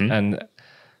and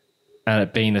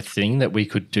it being a thing that we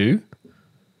could do.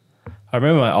 I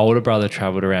remember my older brother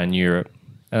traveled around Europe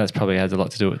and that's probably has a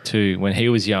lot to do with it too when he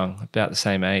was young, about the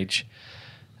same age,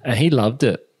 and he loved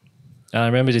it. And I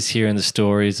remember just hearing the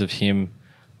stories of him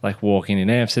like walking in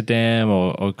Amsterdam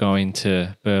or going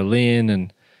to Berlin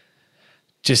and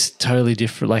just totally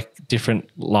different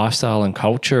lifestyle and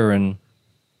culture and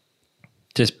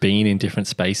just being in different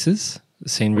spaces. It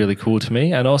seemed really cool to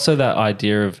me. And also that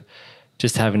idea of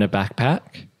just having a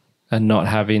backpack and not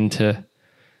having to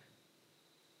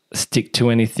stick to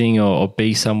anything or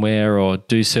be somewhere or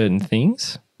do certain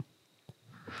things.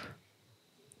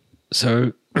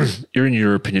 So you're in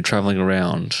Europe and you're traveling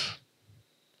around.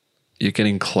 You're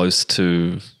getting close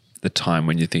to the time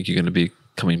when you think you're going to be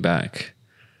coming back.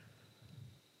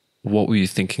 What were you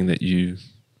thinking that you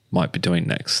might be doing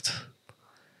next?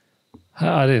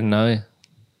 I didn't know.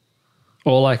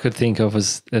 All I could think of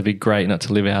was it'd be great not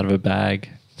to live out of a bag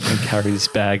and carry this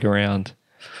bag around.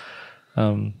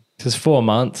 Because 4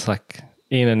 months, like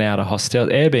in and out of hostels.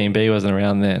 Airbnb wasn't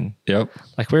around then. Yep.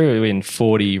 Like we were in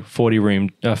 40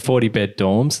 bed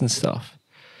dorms and stuff.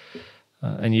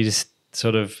 And you just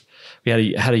sort of, we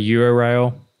had a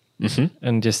Eurorail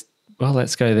and just, well,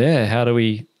 let's go there. How do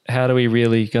we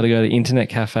really got to go to internet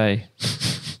cafe,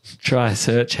 try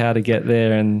search how to get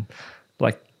there and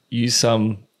like use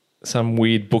some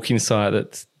weird booking site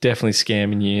that's definitely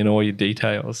scamming you and all your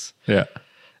details. Yeah.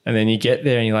 And then you get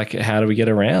there and you're like, how do we get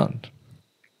around?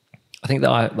 I think the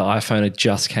iPhone had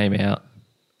just came out.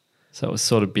 So it was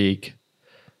sort of big.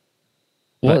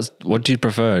 What do you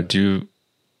prefer? Do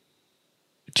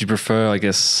you prefer, I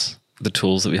guess, the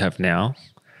tools that we have now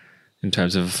in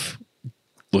terms of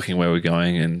looking where we're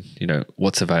going and, you know,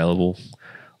 what's available,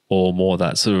 or more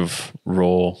that sort of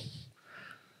raw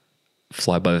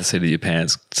fly by the seat of your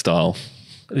pants style?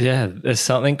 Yeah, there's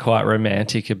something quite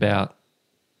romantic about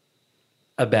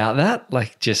that.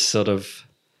 Like just sort of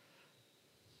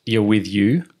you're with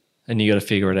you and you got to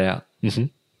figure it out. Mm-hmm.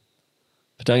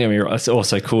 But don't get me wrong, it's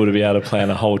also cool to be able to plan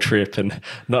a whole trip and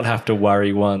not have to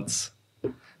worry once.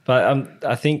 But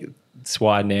I think that's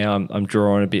why now I'm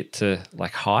drawn a bit to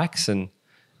like hikes and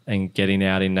getting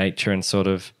out in nature and sort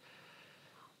of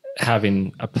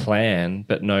having a plan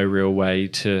but no real way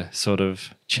to sort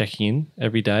of check in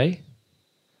every day.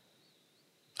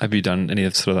 Have you done any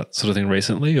of that sort of thing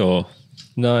recently, or?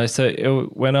 No, so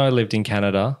when I lived in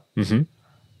Canada,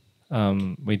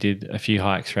 Mm-hmm. we did a few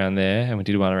hikes around there, and we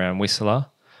did one around Whistler.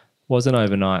 Wasn't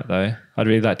overnight though. I'd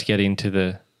really like to get into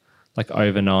the like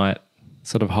overnight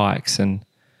sort of hikes, and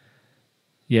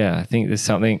yeah, I think there's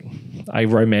something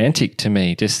romantic to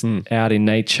me, just out in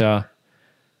nature,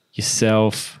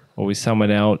 yourself or with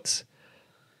someone else,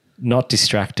 not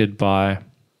distracted by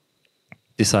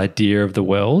this idea of the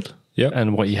world. Yep.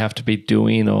 And what you have to be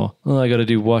doing, or I got to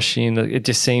do washing. It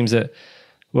just seems that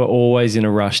we're always in a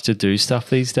rush to do stuff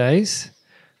these days,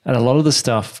 and a lot of the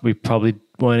stuff we probably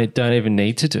don't even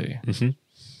need to do,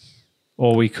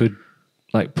 or we could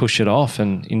like push it off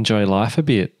and enjoy life a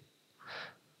bit.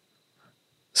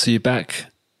 So you're back.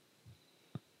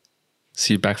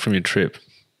 From your trip.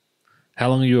 How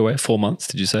long are you away? 4 months?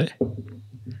 Did you say?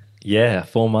 Yeah,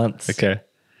 4 months. Okay.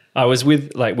 I was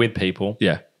with people.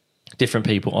 Yeah. Different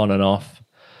people on and off.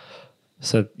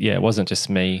 So yeah, it wasn't just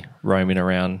me roaming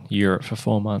around Europe for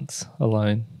 4 months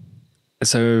alone.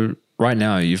 So right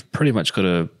now you've pretty much got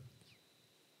a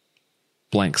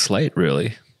blank slate,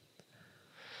 really,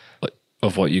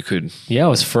 of what you could Yeah, I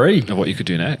was free.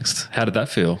 do next. How did that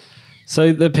feel?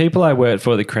 So the people I worked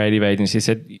for at the creative agency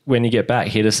said, when you get back,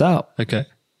 hit us up. Okay.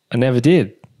 I never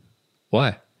did.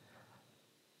 Why?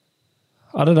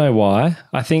 I don't know why.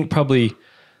 I think probably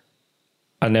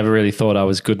I never really thought I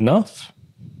was good enough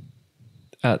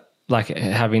at like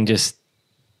having just,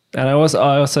 and I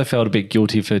also felt a bit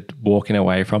guilty for walking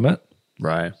away from it.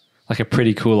 Right. Like a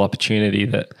pretty cool opportunity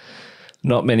that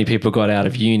not many people got out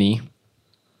of uni.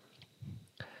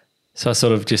 So I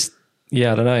sort of just, I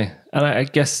don't know. And I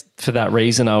guess for that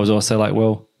reason, I was also like,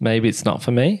 well, maybe it's not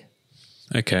for me.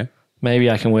 Okay. Maybe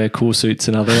I can wear cool suits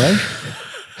another way.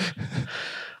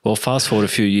 Well, fast forward a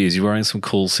few years, you're wearing some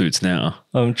cool suits now.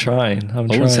 I'm trying. I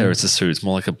wouldn't say it's a suit. It's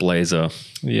more like a blazer.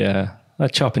 Yeah. I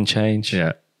chop and change.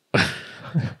 Yeah.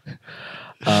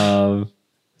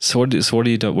 So what do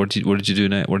you do? What did you do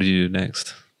next? What did you do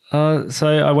next? So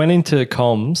I went into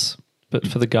comms, but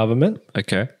for the government.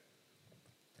 Okay.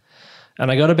 And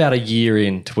I got about a year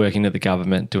into working at the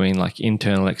government doing like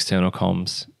internal, external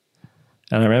comms.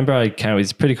 And I remember I came with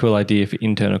this pretty cool idea for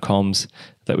internal comms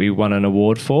that we won an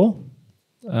award for,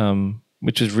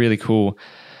 which was really cool.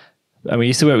 And we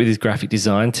used to work with this graphic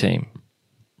design team.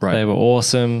 Right. They were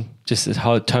awesome, just a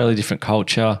totally different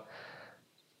culture.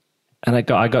 And I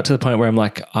got to the point where I'm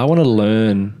like, I want to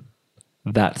learn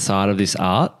that side of this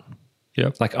art.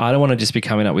 Yep. Like, I don't want to just be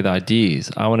coming up with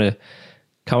ideas. I want to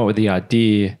come up with the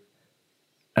idea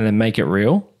and then make it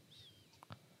real.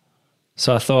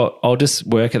 So I thought I'll just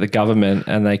work at the government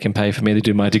and they can pay for me to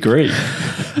do my degree.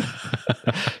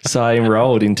 So I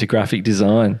enrolled into graphic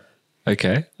design.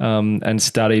 Okay. And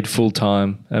studied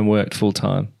full-time and worked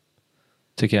full-time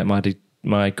to get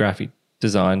my graphic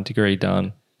design degree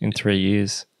done in 3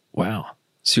 years. Wow.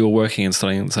 So you were working and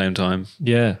studying at the same time?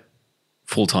 Yeah.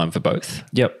 Full time for both?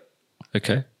 Yep.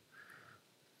 Okay.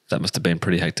 That must have been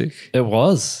pretty hectic. It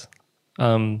was.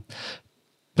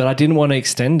 But I didn't want to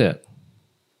extend it.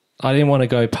 I didn't want to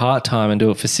go part-time and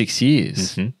do it for 6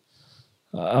 years.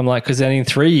 Mm-hmm. I'm like, because then in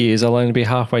 3 years, I'll only be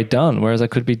halfway done, whereas I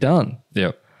could be done.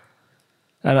 Yep.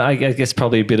 And I guess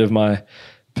probably a bit of my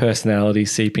personality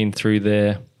seeping through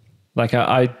there. Like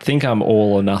I think I'm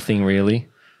all or nothing really.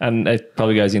 And it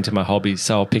probably goes into my hobbies.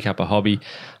 So I'll pick up a hobby.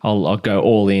 I'll go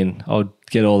all in. I'll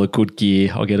get all the good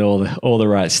gear. I'll get all the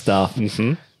right stuff.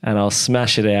 Mm-hmm. And I'll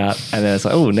smash it out. And then it's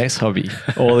like, oh, next hobby.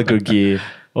 All the good gear.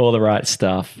 All the right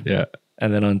stuff. Yeah.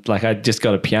 And then I'm like, I just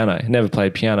got a piano. Never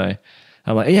played piano.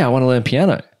 I'm like, yeah, I want to learn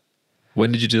piano.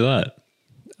 When did you do that?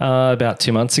 About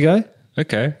 2 months ago.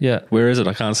 Okay. Yeah. Where is it?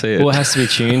 I can't see it. Well, it has to be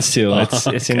tuned still.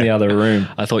 It's in the other room.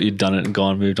 I thought you'd done it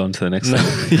and moved on to the next one.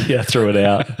 Yeah, threw it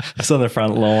out. It's on the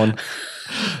front lawn.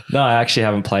 No, I actually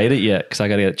haven't played it yet because I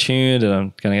got to get it tuned and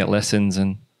I'm going to get lessons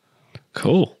and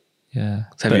Cool. yeah.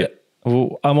 So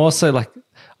Well, I'm also like,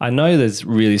 I know there's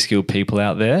really skilled people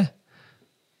out there,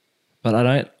 but I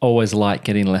don't always like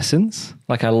getting lessons.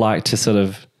 Like I like to sort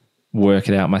of work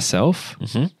it out myself.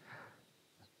 Mm-hmm.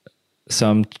 So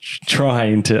I'm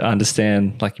trying to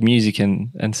understand like music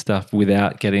and stuff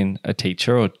without getting a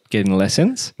teacher or getting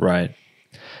lessons. Right.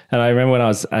 And I remember when I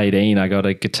was 18, I got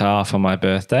a guitar for my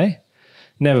birthday.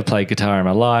 Never played guitar in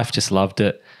my life, just loved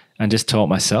it and just taught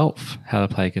myself how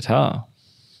to play guitar.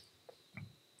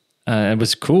 It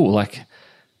was cool, like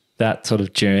that sort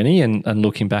of journey and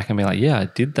looking back and being like, yeah, I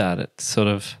did that. It's sort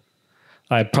of,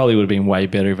 I probably would have been way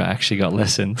better if I actually got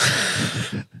lessons.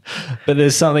 But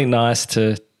there's something nice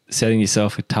to setting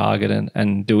yourself a target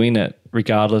and doing it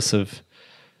regardless of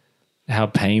how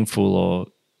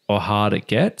painful or hard it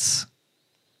gets.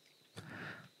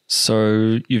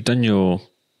 So you've done your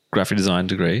graphic design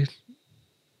degree.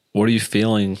 What are you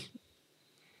feeling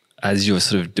as you're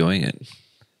sort of doing it?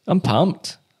 I'm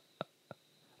pumped.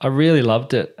 I really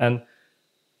loved it. And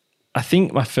I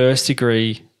think my first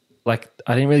degree, like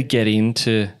I didn't really get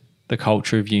into the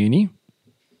culture of uni.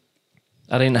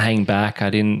 I didn't hang back. I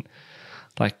didn't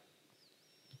like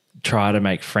try to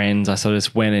make friends. I sort of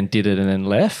just went and did it and then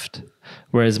left.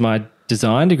 Whereas my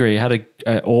design degree had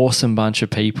an awesome bunch of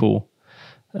people.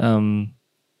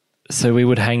 So we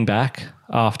would hang back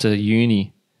after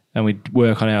uni and we'd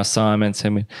work on our assignments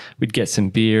and we'd get some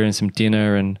beer and some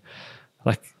dinner and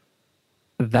like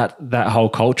that whole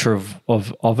culture of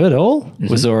it all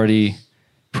was already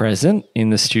present in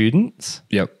the students.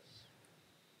 Yep.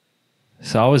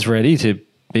 So I was ready to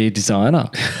be a designer.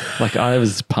 Like I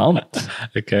was pumped.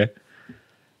 Okay.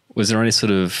 Was there any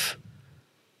sort of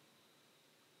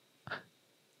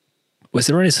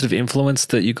influence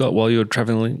that you got while you were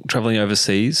traveling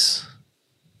overseas?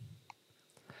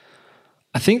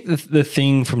 I think the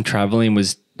thing from traveling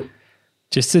was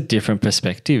just the different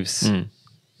perspectives.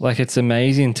 Like it's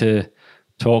amazing to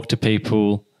talk to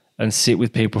people and sit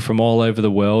with people from all over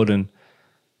the world and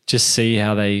just see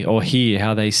how they or hear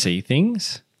how they see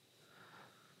things.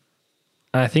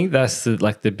 I think that's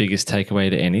the biggest takeaway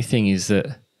to anything is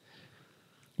that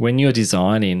when you're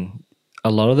designing,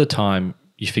 a lot of the time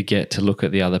you forget to look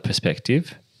at the other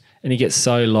perspective and you get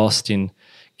so lost in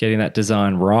getting that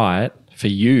design right for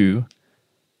you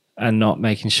and not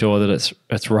making sure that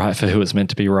it's right for who it's meant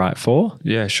to be right for.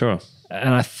 Yeah, sure.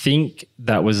 And I think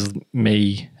that was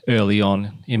me early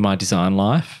on in my design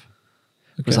life.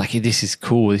 It was like, hey, this is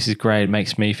cool. This is great. It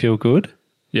makes me feel good.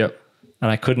 Yep.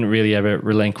 And I couldn't really ever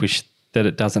relinquish that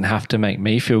it doesn't have to make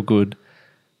me feel good,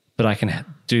 but I can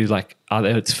do like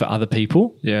it's for other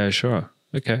people. Yeah, sure.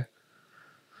 Okay.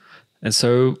 And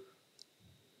so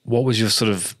what was your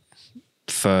sort of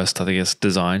first, I guess,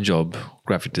 design job,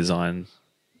 graphic design?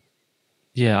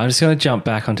 Yeah, I'm just going to jump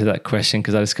back onto that question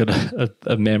because I just got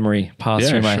a memory pass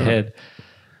through my head.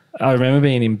 I remember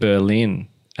being in Berlin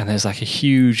and there's like a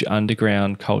huge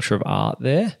underground culture of art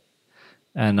there.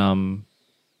 And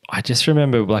I just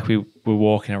remember like we were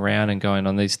walking around and going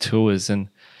on these tours and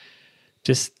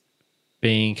just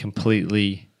being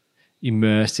completely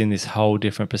immersed in this whole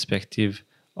different perspective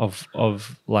of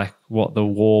like what the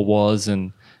war was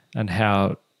and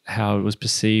how it was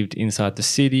perceived inside the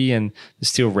city, and there's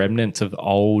still remnants of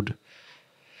old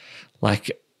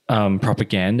like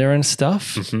propaganda and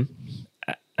stuff.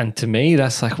 Mm-hmm. And to me,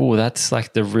 that's like, oh, that's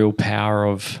like the real power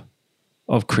of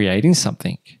creating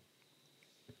something.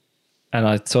 And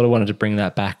I sort of wanted to bring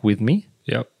that back with me.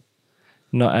 Yep.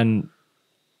 Not in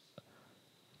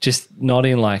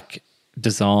like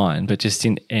design, but just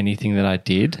in anything that I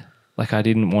did. Like I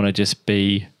didn't want to just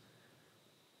be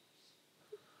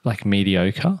like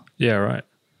mediocre. Yeah, right.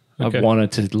 Okay. I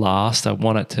wanted to last. I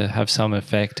want it to have some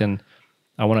effect and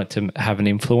I want it to have an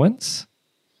influence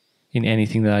in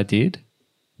anything that I did.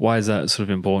 Why is that sort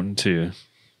of important to you?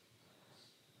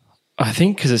 I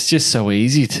think because it's just so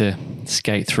easy to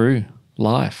skate through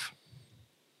life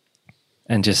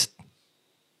and just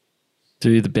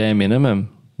do the bare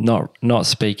minimum, not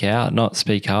speak out, not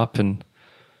speak up and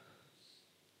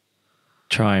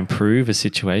try and improve a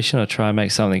situation or try and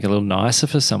make something a little nicer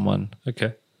for someone.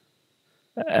 Okay.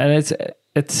 And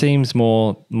it seems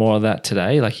more of that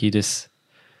today. Like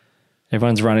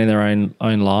everyone's running their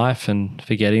own life and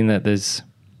forgetting that there's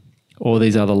all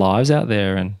these other lives out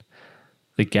there, and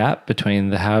the gap between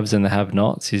the haves and the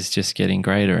have-nots is just getting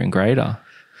greater and greater.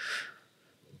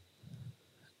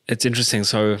 It's interesting.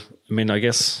 So, I mean, I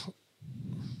guess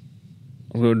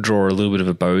I'm going to draw a little bit of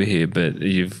a bow here, but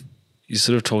you're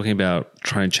sort of talking about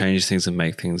trying to change things and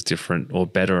make things different or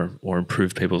better or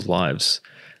improve people's lives,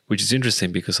 which is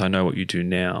interesting because I know what you do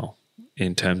now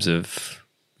in terms of,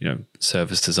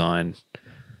 service design,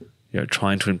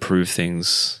 trying to improve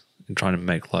things and trying to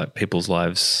make people's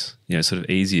lives, sort of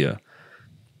easier.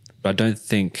 But I don't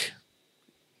think,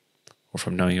 or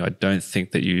from knowing you, I don't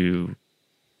think that you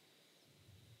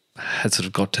had sort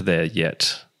of got to there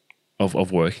yet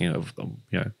of working, of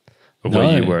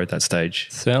where you were at that stage.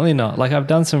 Certainly not. Like I've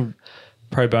done some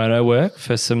pro bono work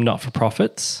for some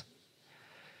not-for-profits,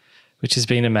 which has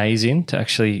been amazing to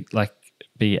actually like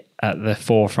be at the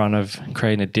forefront of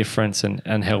creating a difference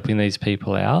and helping these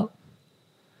people out.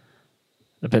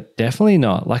 But definitely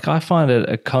not. Like I find it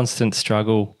a constant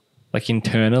struggle, like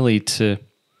internally to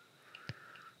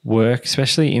work,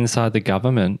 especially inside the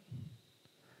government.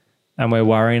 And we're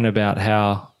worrying about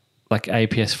how like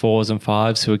APS 4s and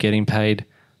 5s who are getting paid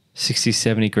 60,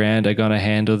 70 grand are going to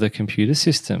handle the computer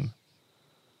system,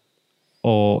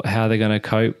 or how they're going to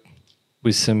cope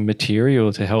with some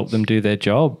material to help them do their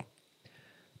job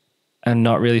and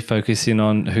not really focusing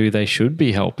on who they should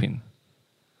be helping.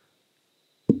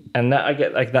 And that I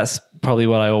get, like, that's probably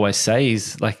what I always say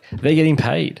is, like, they're getting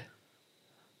paid.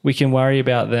 We can worry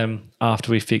about them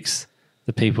after we fix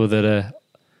the people that are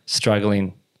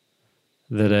struggling,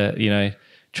 that are, you know,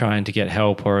 trying to get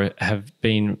help or have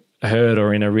been hurt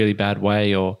or in a really bad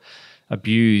way or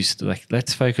abused. Like,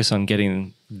 let's focus on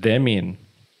getting them in.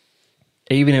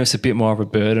 Even if it's a bit more of a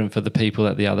burden for the people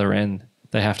at the other end,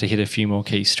 they have to hit a few more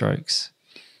keystrokes.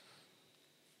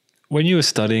 When you were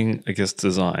studying, I guess,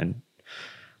 design,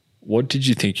 what did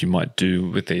you think you might do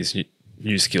with these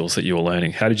new skills that you were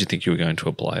learning? How did you think you were going to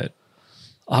apply it?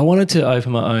 I wanted to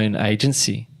open my own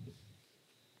agency.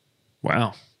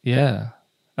 Wow. Yeah.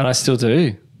 And I still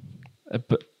do.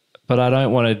 But I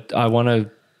don't want to, I want to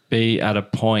be at a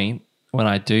point when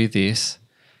I do this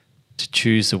to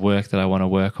choose the work that I want to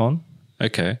work on.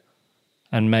 Okay.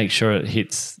 And make sure it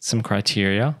hits some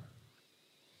criteria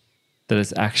that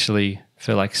is actually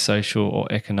for like social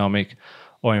or economic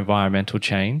or environmental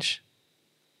change.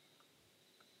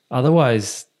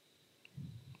 Otherwise,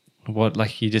 what,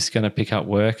 like, you're just going to pick up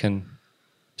work and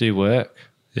do work.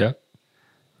 Yeah.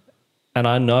 And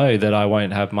I know that I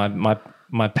won't have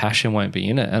my passion won't be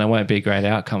in it, and it won't be a great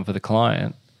outcome for the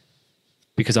client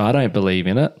because I don't believe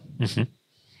in it. Mm-hmm.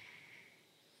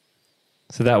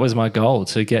 So that was my goal,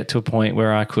 to get to a point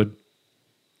where I could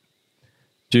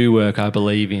do work I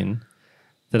believe in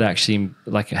that actually,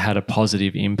 like, had a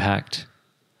positive impact,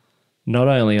 not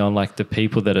only on like the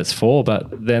people that it's for,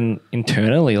 but then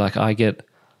internally, like, I get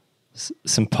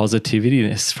some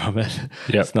positivityness from it.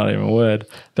 Yep. It's not even a word,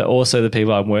 but also the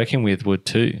people I'm working with would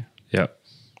too. Yeah.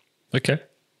 Okay.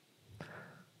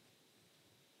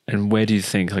 And where do you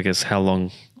think, I guess, how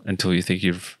long until you think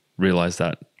you've realized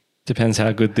that? Depends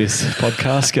how good this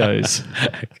podcast goes.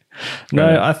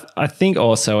 No, I think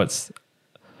also it's,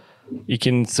 you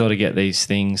can sort of get these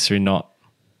things through not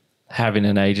having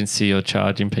an agency or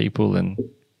charging people and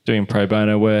doing pro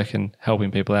bono work and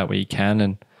helping people out where you can,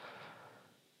 and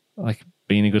like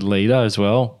being a good leader as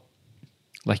well.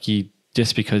 Like, you,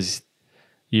 just because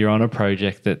you're on a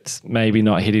project that's maybe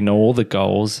not hitting all the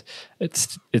goals,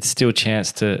 it's still a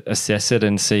chance to assess it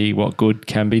and see what good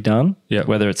can be done. Yeah.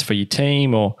 Whether it's for your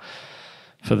team or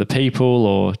for the people,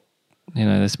 or, you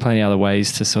know, there's plenty of other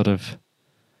ways to sort of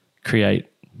create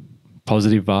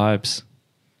positive vibes.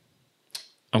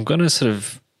 I'm going to sort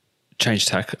of change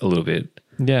tack a little bit.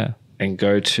 Yeah. And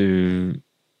go to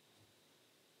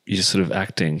your sort of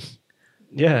acting.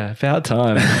 Yeah, about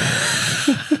time.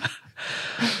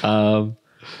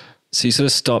 So you sort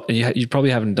of stopped, and you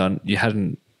probably hadn't done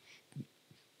it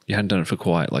for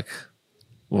quite like,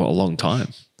 well, a long time.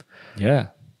 Yeah.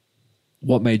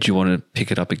 What made you want to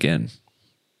pick it up again?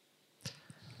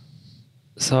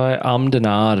 So I ummed and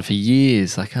ahed for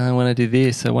years. Like, I want to do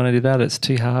this, I want to do that. It's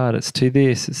too hard. It's too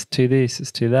this. It's too this.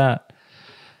 It's too that.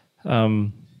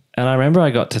 And I remember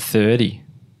I got to 30,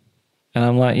 and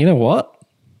I'm like, you know what?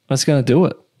 I'm just going to do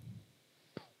it.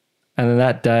 And then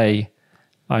that day,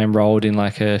 I enrolled in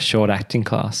like a short acting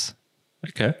class.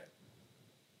 Okay.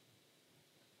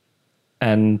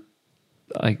 And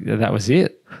that was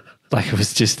it. Like, it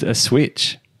was just a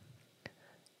switch.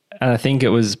 And I think it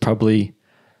was probably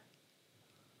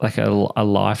like a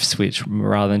life switch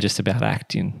rather than just about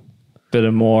acting, but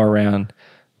a more around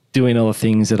doing all the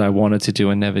things that I wanted to do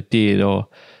and never did, or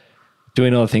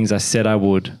doing all the things I said I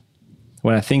would.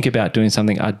 When I think about doing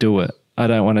something, I do it. I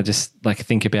don't want to just like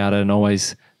think about it and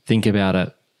always think about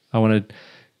it. I want to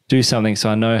do something so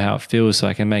I know how it feels, so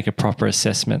I can make a proper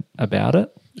assessment about it.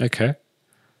 Okay.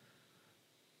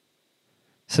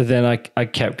 So then I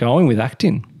kept going with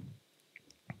acting.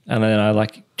 And then I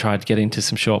like tried to get into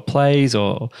some short plays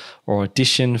or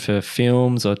audition for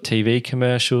films or TV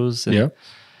commercials. And,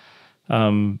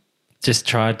 just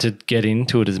tried to get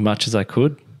into it as much as I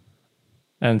could,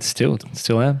 and still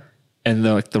am. And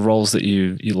the roles that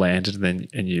you landed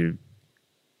and you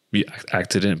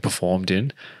acted in, performed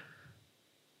in,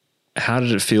 how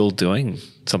did it feel doing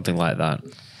something like that?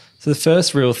 So the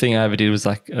first real thing I ever did was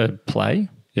like a play.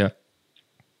 Yeah.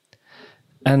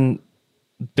 And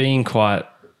being quite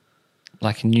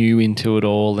like new into it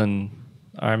all, and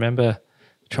I remember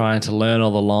trying to learn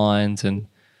all the lines and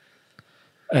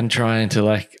trying to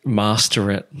like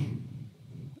master it.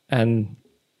 And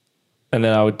then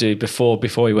I would do before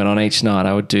we went on each night,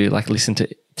 I would do like listen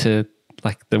to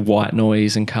like the white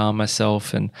noise and calm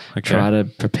myself and try to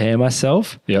prepare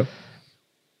myself. Yep.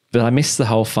 But I missed the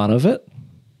whole fun of it.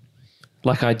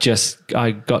 Like I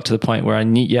got to the point where I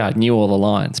knew all the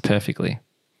lines perfectly.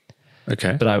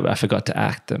 Okay. But I forgot to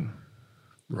act them.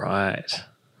 Right.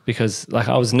 because like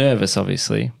I was nervous,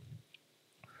 obviously,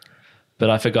 but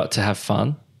I forgot to have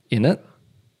fun in it.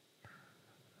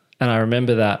 And I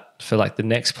remember that for like the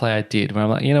next play I did, where I'm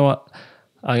like, you know what?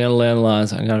 I'm going to learn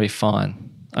lines. I'm going to be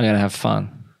fine. I'm going to have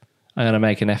fun. I'm going to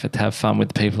make an effort to have fun with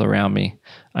the people around me.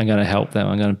 I'm going to help them.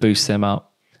 I'm going to boost them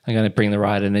up. I'm going to bring the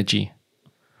right energy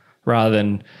rather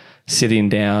than sitting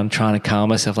down trying to calm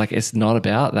myself. Like, it's not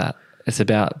about that. It's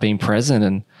about being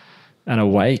present and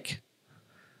awake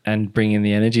and bringing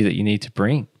the energy that you need to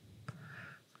bring.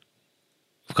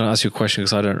 I'm going to ask you a question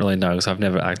because I don't really know, because I've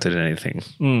never acted in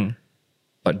anything.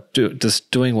 But just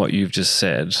doing what you've just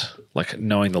said, like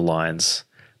knowing the lines,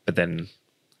 but then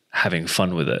having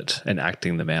fun with it and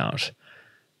acting them out,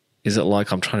 is it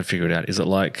like, I'm trying to figure it out, is it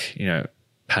like, you know,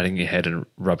 patting your head and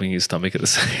rubbing your stomach at the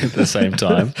same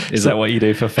time? Is that what you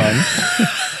do for fun?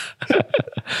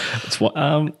 It's what,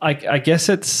 I guess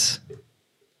it's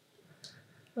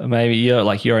maybe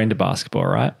you're into basketball,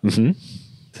 right? Mm-hmm.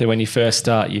 So when you first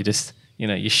start, you just,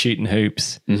 you're shooting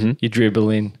hoops, you're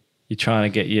dribbling, you're trying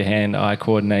to get your hand-eye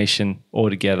coordination all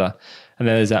together. And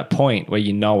then there's that point where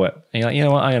you know it. And you're like, you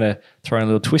know what, I'm going to throw in a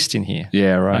little twist in here.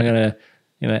 Yeah, right. I'm going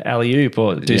to, alley-oop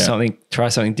or do something, try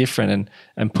something different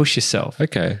and push yourself.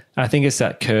 Okay. And I think it's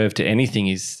that curve to anything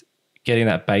is getting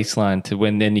that baseline to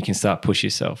when then you can start push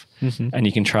yourself and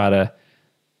you can try to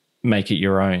make it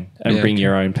your own and bring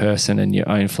your own person and your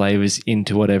own flavors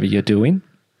into whatever you're doing.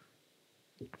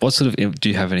 What sort of, do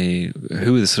you have any,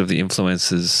 who are the sort of the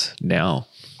influences now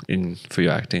for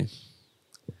your acting?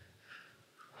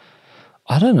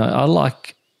 I don't know. I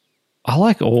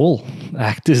like all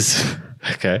actors.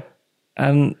 Okay.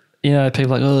 And,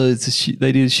 people are like, oh,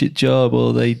 they did a shit job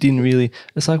or they didn't really.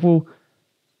 It's like, well,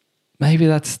 maybe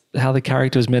that's how the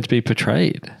character was meant to be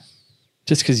portrayed.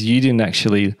 Just because you didn't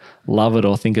actually love it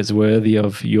or think it's worthy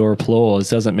of your applause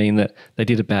doesn't mean that they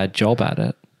did a bad job at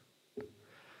it.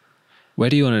 Where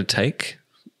do you want to take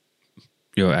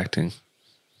your acting?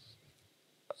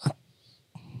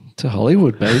 To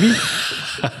Hollywood, baby.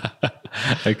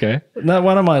 Okay. No,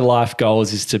 one of my life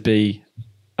goals is to be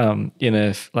in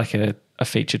a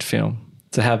featured film,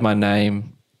 to have my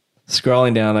name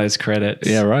scrolling down those credits.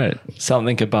 Yeah, right.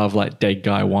 Something above like Dead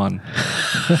Guy 1.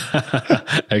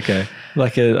 Okay.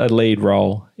 Like a lead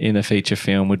role in a feature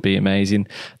film would be amazing.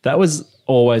 That was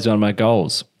always one of my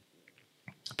goals.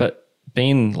 But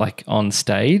being like on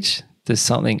stage, there's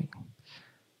something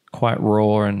quite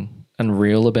raw and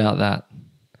real about that.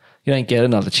 You don't get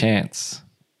another chance.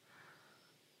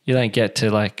 You don't get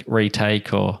to like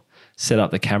retake or set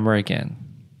up the camera again.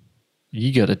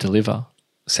 You got to deliver.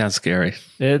 Sounds scary.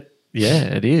 It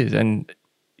is. And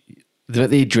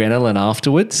the adrenaline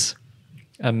afterwards,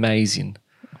 amazing.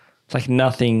 It's like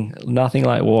nothing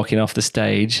like walking off the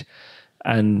stage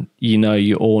and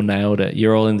you all nailed it.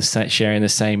 You're all sharing the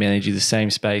same energy, the same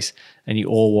space, and you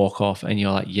all walk off and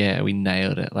you're like, yeah, we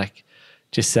nailed it. Like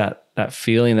just that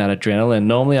feeling, that adrenaline.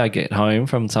 Normally I get home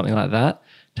from something like that.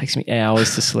 It takes me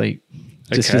hours to sleep.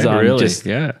 Just because I'm just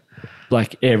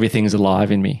like everything's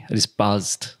alive in me. I just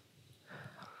buzzed.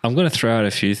 I'm going to throw out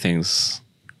a few things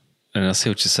and I'll see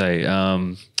what you say.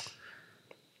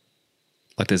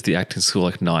 Like there's the acting school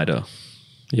like NIDA.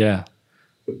 Yeah.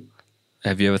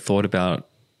 Have you ever thought about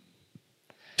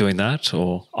doing that?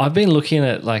 Or I've been looking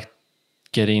at like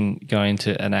going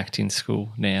to an acting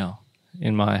school now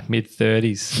in my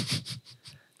mid-30s,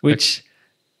 which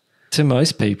to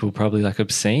most people probably like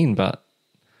obscene, but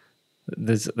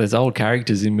there's old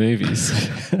characters in movies,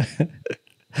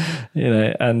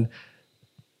 and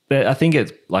I think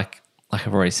it's like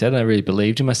I've already said, I really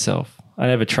believed in myself. I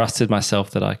never trusted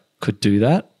myself that I could do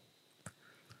that.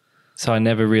 So I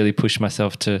never really pushed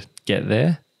myself to get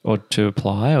there or to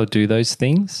apply or do those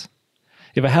things.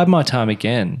 If I had my time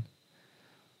again,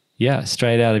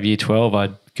 straight out of year 12,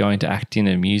 I'd go into acting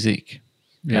and music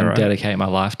and dedicate my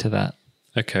life to that.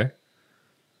 Okay.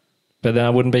 But then I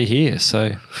wouldn't be here.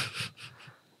 So,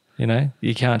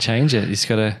 you can't change it. You just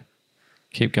got to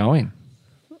keep going.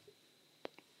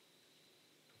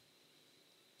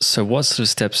 So what sort of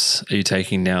steps are you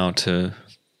taking now to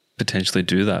potentially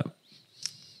do that?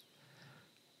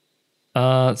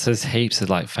 So there's heaps of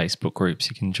like Facebook groups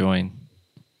you can join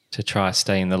to try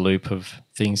stay in the loop of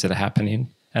things that are happening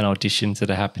and auditions that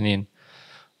are happening.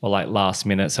 Or like last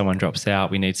minute, someone drops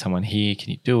out. We need someone here. Can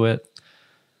you do it?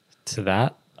 To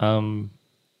that. I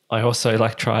also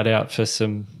like tried out for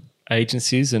some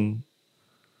agencies and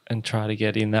try to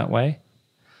get in that way.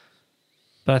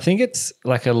 But I think it's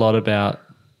like a lot about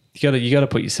you got to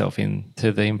put yourself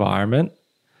into the environment.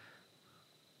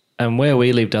 And where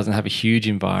we live doesn't have a huge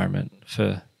environment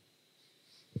for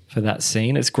that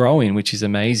scene. It's growing, which is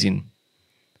amazing.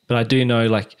 But I do know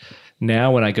like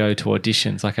now when I go to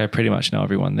auditions, like I pretty much know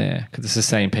everyone there because it's the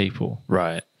same people,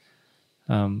 Right.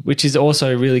 which is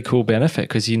also a really cool benefit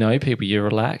because you know people, you're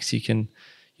relaxed, you don't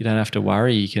have to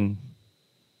worry,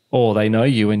 or they know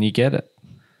you and you get it.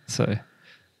 So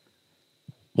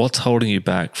What's holding you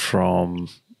back from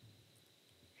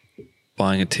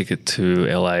buying a ticket to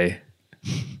LA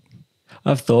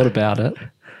I've thought about it.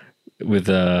 with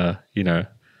a,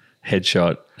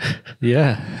 headshot?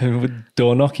 Yeah, with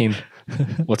door knocking.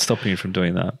 What's stopping you from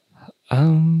doing that?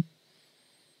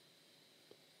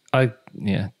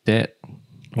 Debt.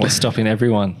 What's stopping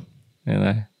everyone?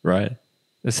 Right.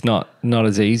 It's not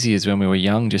as easy as when we were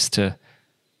young just to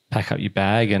pack up your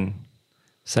bag and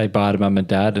say bye to mum and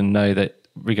dad and know that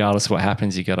regardless of what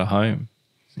happens, you got a home.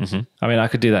 Mm-hmm. I mean, I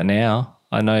could do that now.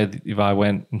 I know that if I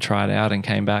went and tried out and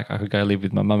came back, I could go live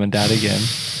with my mum and dad again.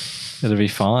 It'll be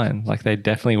fine. Like they'd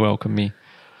definitely welcome me.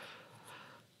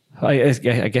 I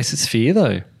guess it's fear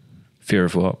though. Fear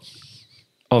of what?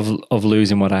 Of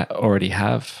losing what I already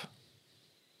have.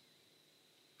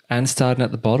 And starting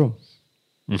at the bottom.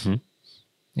 Mm-hmm.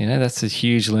 That's a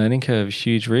huge learning curve,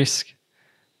 huge risk.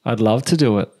 I'd love to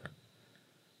do it.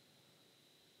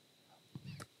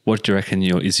 What do you reckon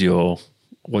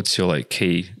what's your like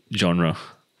key genre?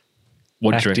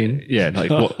 Acting.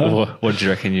 What do you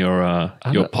reckon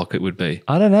your pocket would be?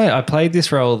 I don't know. I played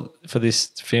this role for this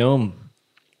film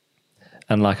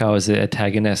and like I was the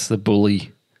antagonist, the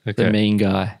bully, the mean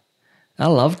guy. I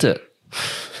loved it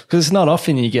because it's not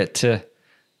often you get to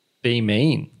be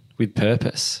mean with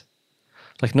purpose.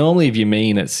 Like normally if you're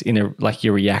mean, it's like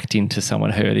you're reacting to someone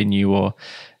hurting you or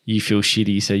you feel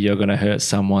shitty so you're going to hurt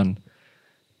someone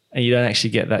and you don't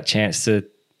actually get that chance to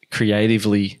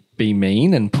creatively be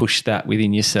mean and push that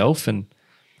within yourself. And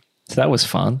so that was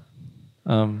fun.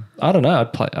 I don't know.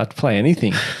 I'd play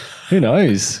anything. Who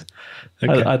knows?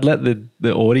 Okay. I'd let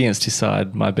the audience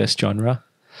decide my best genre,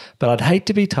 but I'd hate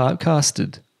to be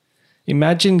typecasted.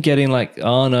 Imagine getting like,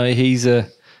 oh no, he's a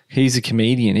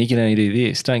comedian. He can only do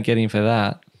this. Don't get him for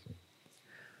that.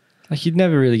 Like you'd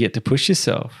never really get to push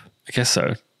yourself. I guess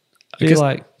so.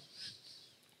 Like,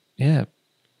 yeah,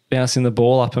 bouncing the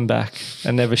ball up and back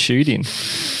and never shooting.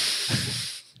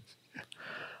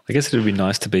 I guess it would be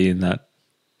nice to be in that,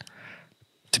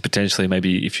 to potentially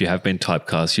maybe if you have been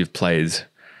typecast, you've played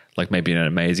like maybe an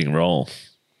amazing role.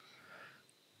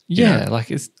 Yeah,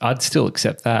 like I'd still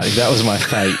accept that if that was my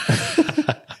fate.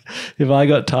 If I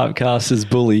got typecast as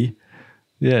bully,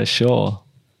 yeah, sure.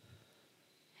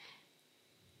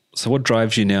 So what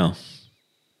drives you now?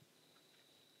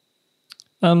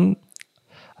 I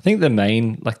think the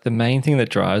main thing that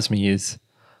drives me is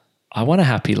I want a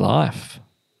happy life.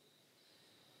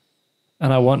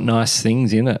 And I want nice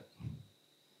things in it.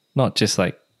 Not just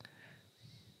like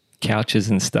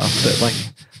couches and stuff, but like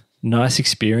nice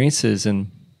experiences and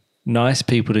nice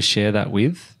people to share that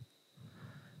with.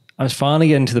 I'm finally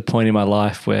getting to the point in my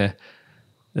life where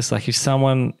it's like if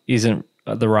someone isn't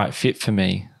the right fit for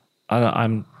me, I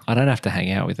don't have to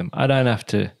hang out with them. I don't have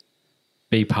to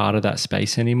be part of that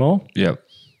space anymore. Yep.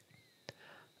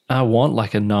 I want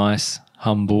like a nice,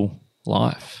 humble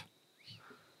life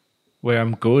where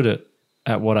I'm good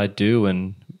at what I do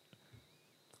and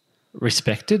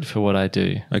respected for what I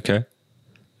do. Okay. It'd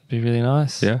be really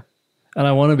nice. Yeah. And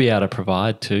I want to be able to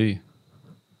provide too.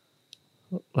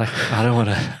 Like I don't want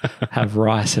to have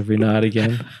rice every night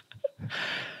again.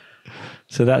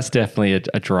 So that's definitely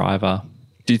a driver.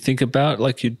 Do you think about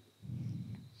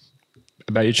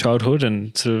about your childhood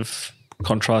and sort of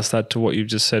contrast that to what you've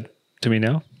just said to me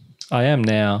now? I am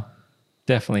now.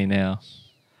 Definitely now.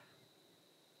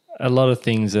 A lot of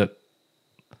things that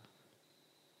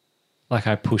like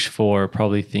I push for are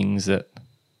probably things that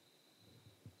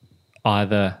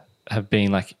either have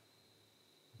been like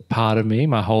part of me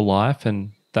my whole life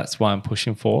and that's why I'm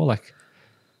pushing for, like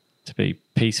to be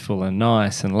peaceful and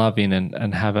nice and loving and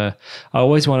I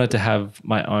always wanted to have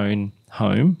my own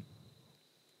home.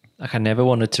 Like I never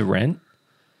wanted to rent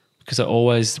because I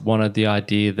always wanted the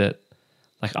idea that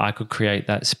like I could create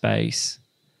that space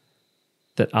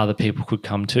that other people could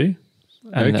come to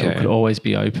and that it could always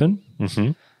be open.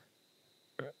 Mm-hmm.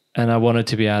 And I wanted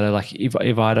to be able to like, if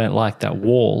I don't like that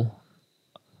wall,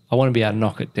 I want to be able to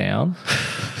knock it down.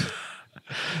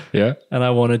 Yeah. And I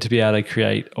wanted to be able to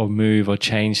create or move or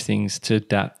change things to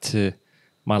adapt to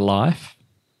my life.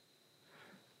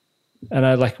 And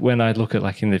I like when I look at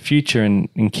like in the future and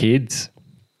in kids,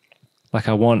 like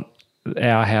I want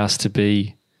our house to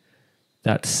be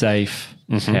that safe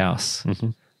house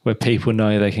where people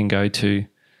know they can go to,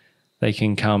 they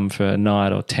can come for a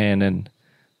night or 10 and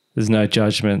there's no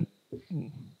judgment.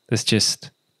 There's just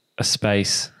a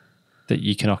space that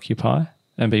you can occupy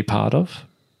and be part of.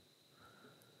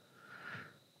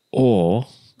 Or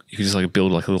you could just like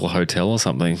build like a little hotel or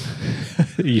something.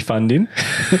 Are you funding?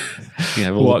 You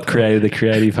have all What created the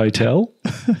creative hotel?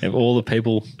 have all the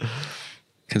people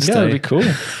can Yeah, stay. that'd be cool.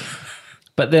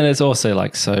 But then it's also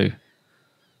like so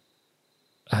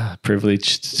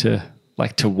privileged to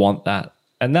want that.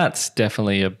 And that's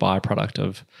definitely a byproduct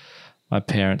of my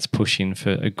parents pushing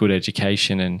for a good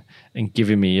education and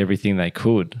giving me everything they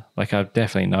could. Like I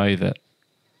definitely know that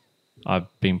I've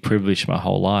been privileged my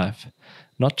whole life.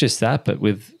 Not just that, but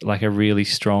with like a really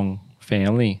strong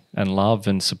family and love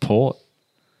and support.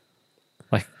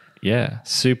 Like, yeah,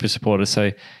 super supportive.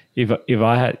 So if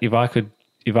I could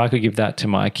give that to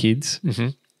my kids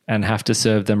and have to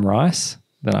serve them rice,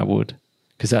 then I would,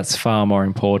 because that's far more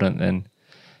important than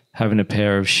having a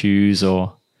pair of shoes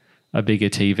or a bigger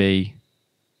TV.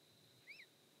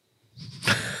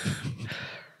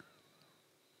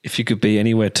 If you could be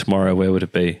anywhere tomorrow, where would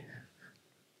it be?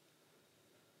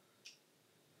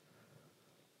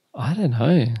 I don't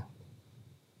know.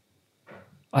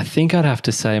 I think I'd have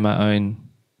to say my own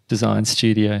design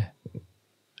studio.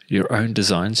 Your own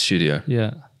design studio.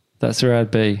 Yeah, that's where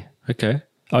I'd be. Okay.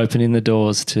 Opening the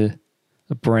doors to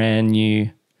a brand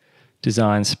new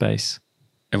design space.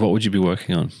 And what would you be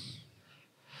working on?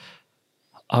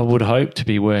 I would hope to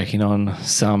be working on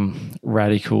some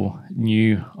radical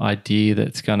new idea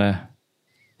that's going to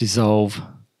dissolve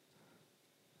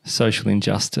social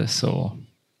injustice or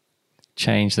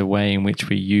change the way in which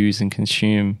we use and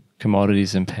consume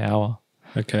commodities and power.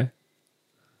 Okay.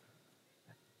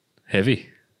 Heavy.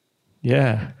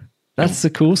 Yeah, that's the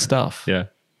cool stuff. Yeah.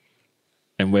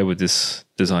 And where would this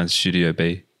design studio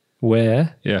be?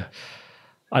 Where Yeah.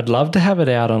 I'd love to have it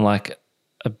out on like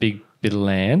a big bit of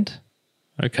land,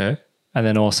 Okay. and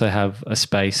then also have a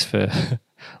space for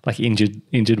like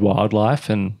injured wildlife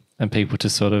and people to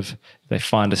sort of, if they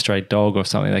find a stray dog or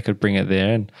something, they could bring it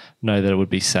there and know that it would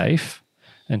be safe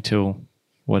until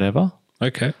whatever.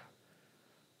 Okay.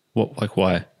 What? Like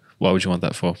why? Why would you want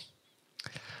that for?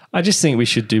 I just think we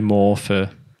should do more for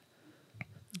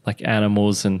like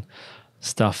animals and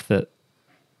stuff that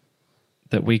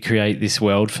we create this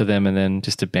world for them and then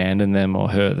just abandon them or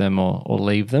hurt them or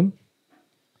leave them.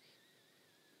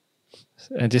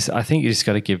 And I think you just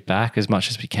got to give back as much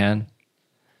as we can.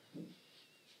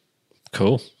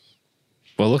 Cool.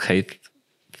 Well, look, Heath,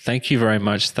 thank you very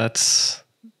much. That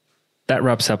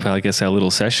wraps up, I guess, our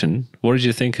little session. What did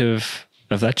you think of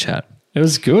that chat? It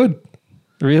was good.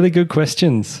 Really good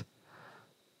questions.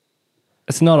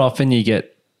 It's not often you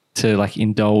get to like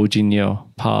indulge in your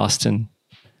past and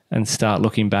start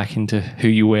looking back into who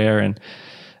you were and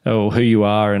who you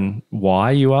are and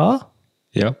why you are.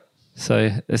 Yeah.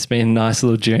 So it's been a nice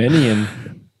little journey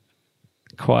and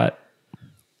quite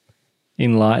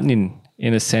enlightening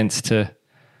in a sense to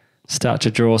start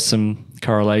to draw some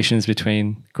correlations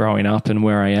between growing up and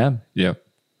where I am. Yeah.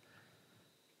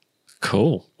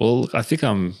 Cool. Well, I think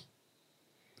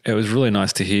it was really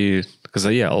nice to hear because,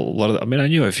 I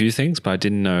knew a few things, but I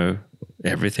didn't know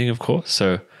everything, of course.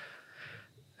 So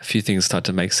a few things start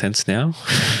to make sense now.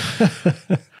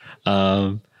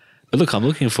 But look, I'm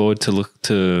looking forward to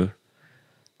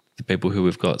the people who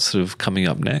we've got sort of coming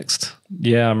up next.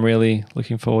 Yeah, I'm really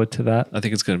looking forward to that. I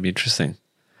think it's going to be interesting.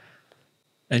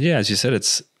 And yeah, as you said,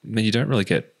 you don't really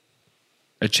get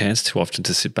a chance too often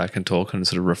to sit back and talk and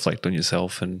sort of reflect on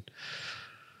yourself and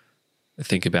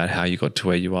think about how you got to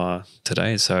where you are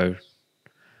today. So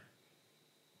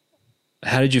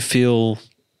how did you feel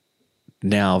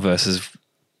now versus,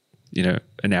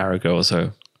 an hour ago or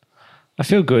so? I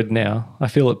feel good now. I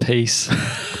feel at peace.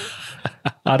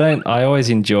 I always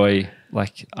enjoy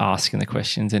like asking the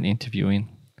questions and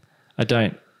interviewing. I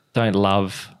don't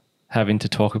love having to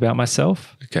talk about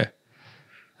myself. Okay.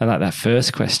 And like that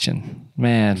first question,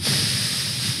 man,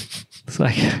 it's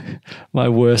like my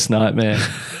worst nightmare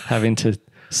having to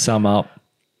sum up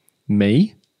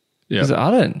me. Yeah.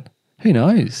 Because who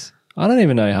knows? I don't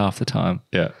even know half the time.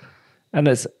 Yeah. And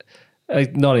it's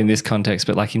not in this context,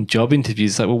 but like in job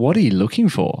interviews, it's like, well, what are you looking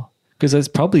for? Because there's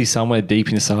probably somewhere deep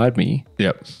inside me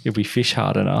Yep. if we fish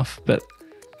hard enough. But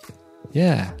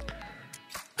yeah.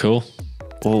 Cool.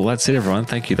 Well, that's it, everyone.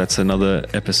 Thank you. That's another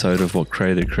episode of What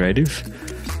Created Creative.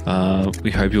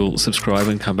 We hope you'll subscribe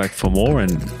and come back for more.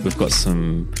 And we've got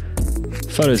some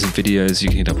photos and videos you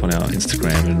can hit up on our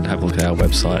Instagram and have a look at our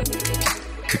website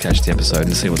to catch the episode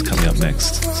and see what's coming up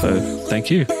next. So thank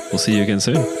you. We'll see you again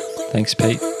soon. Thanks,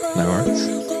 Pete. No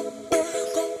worries.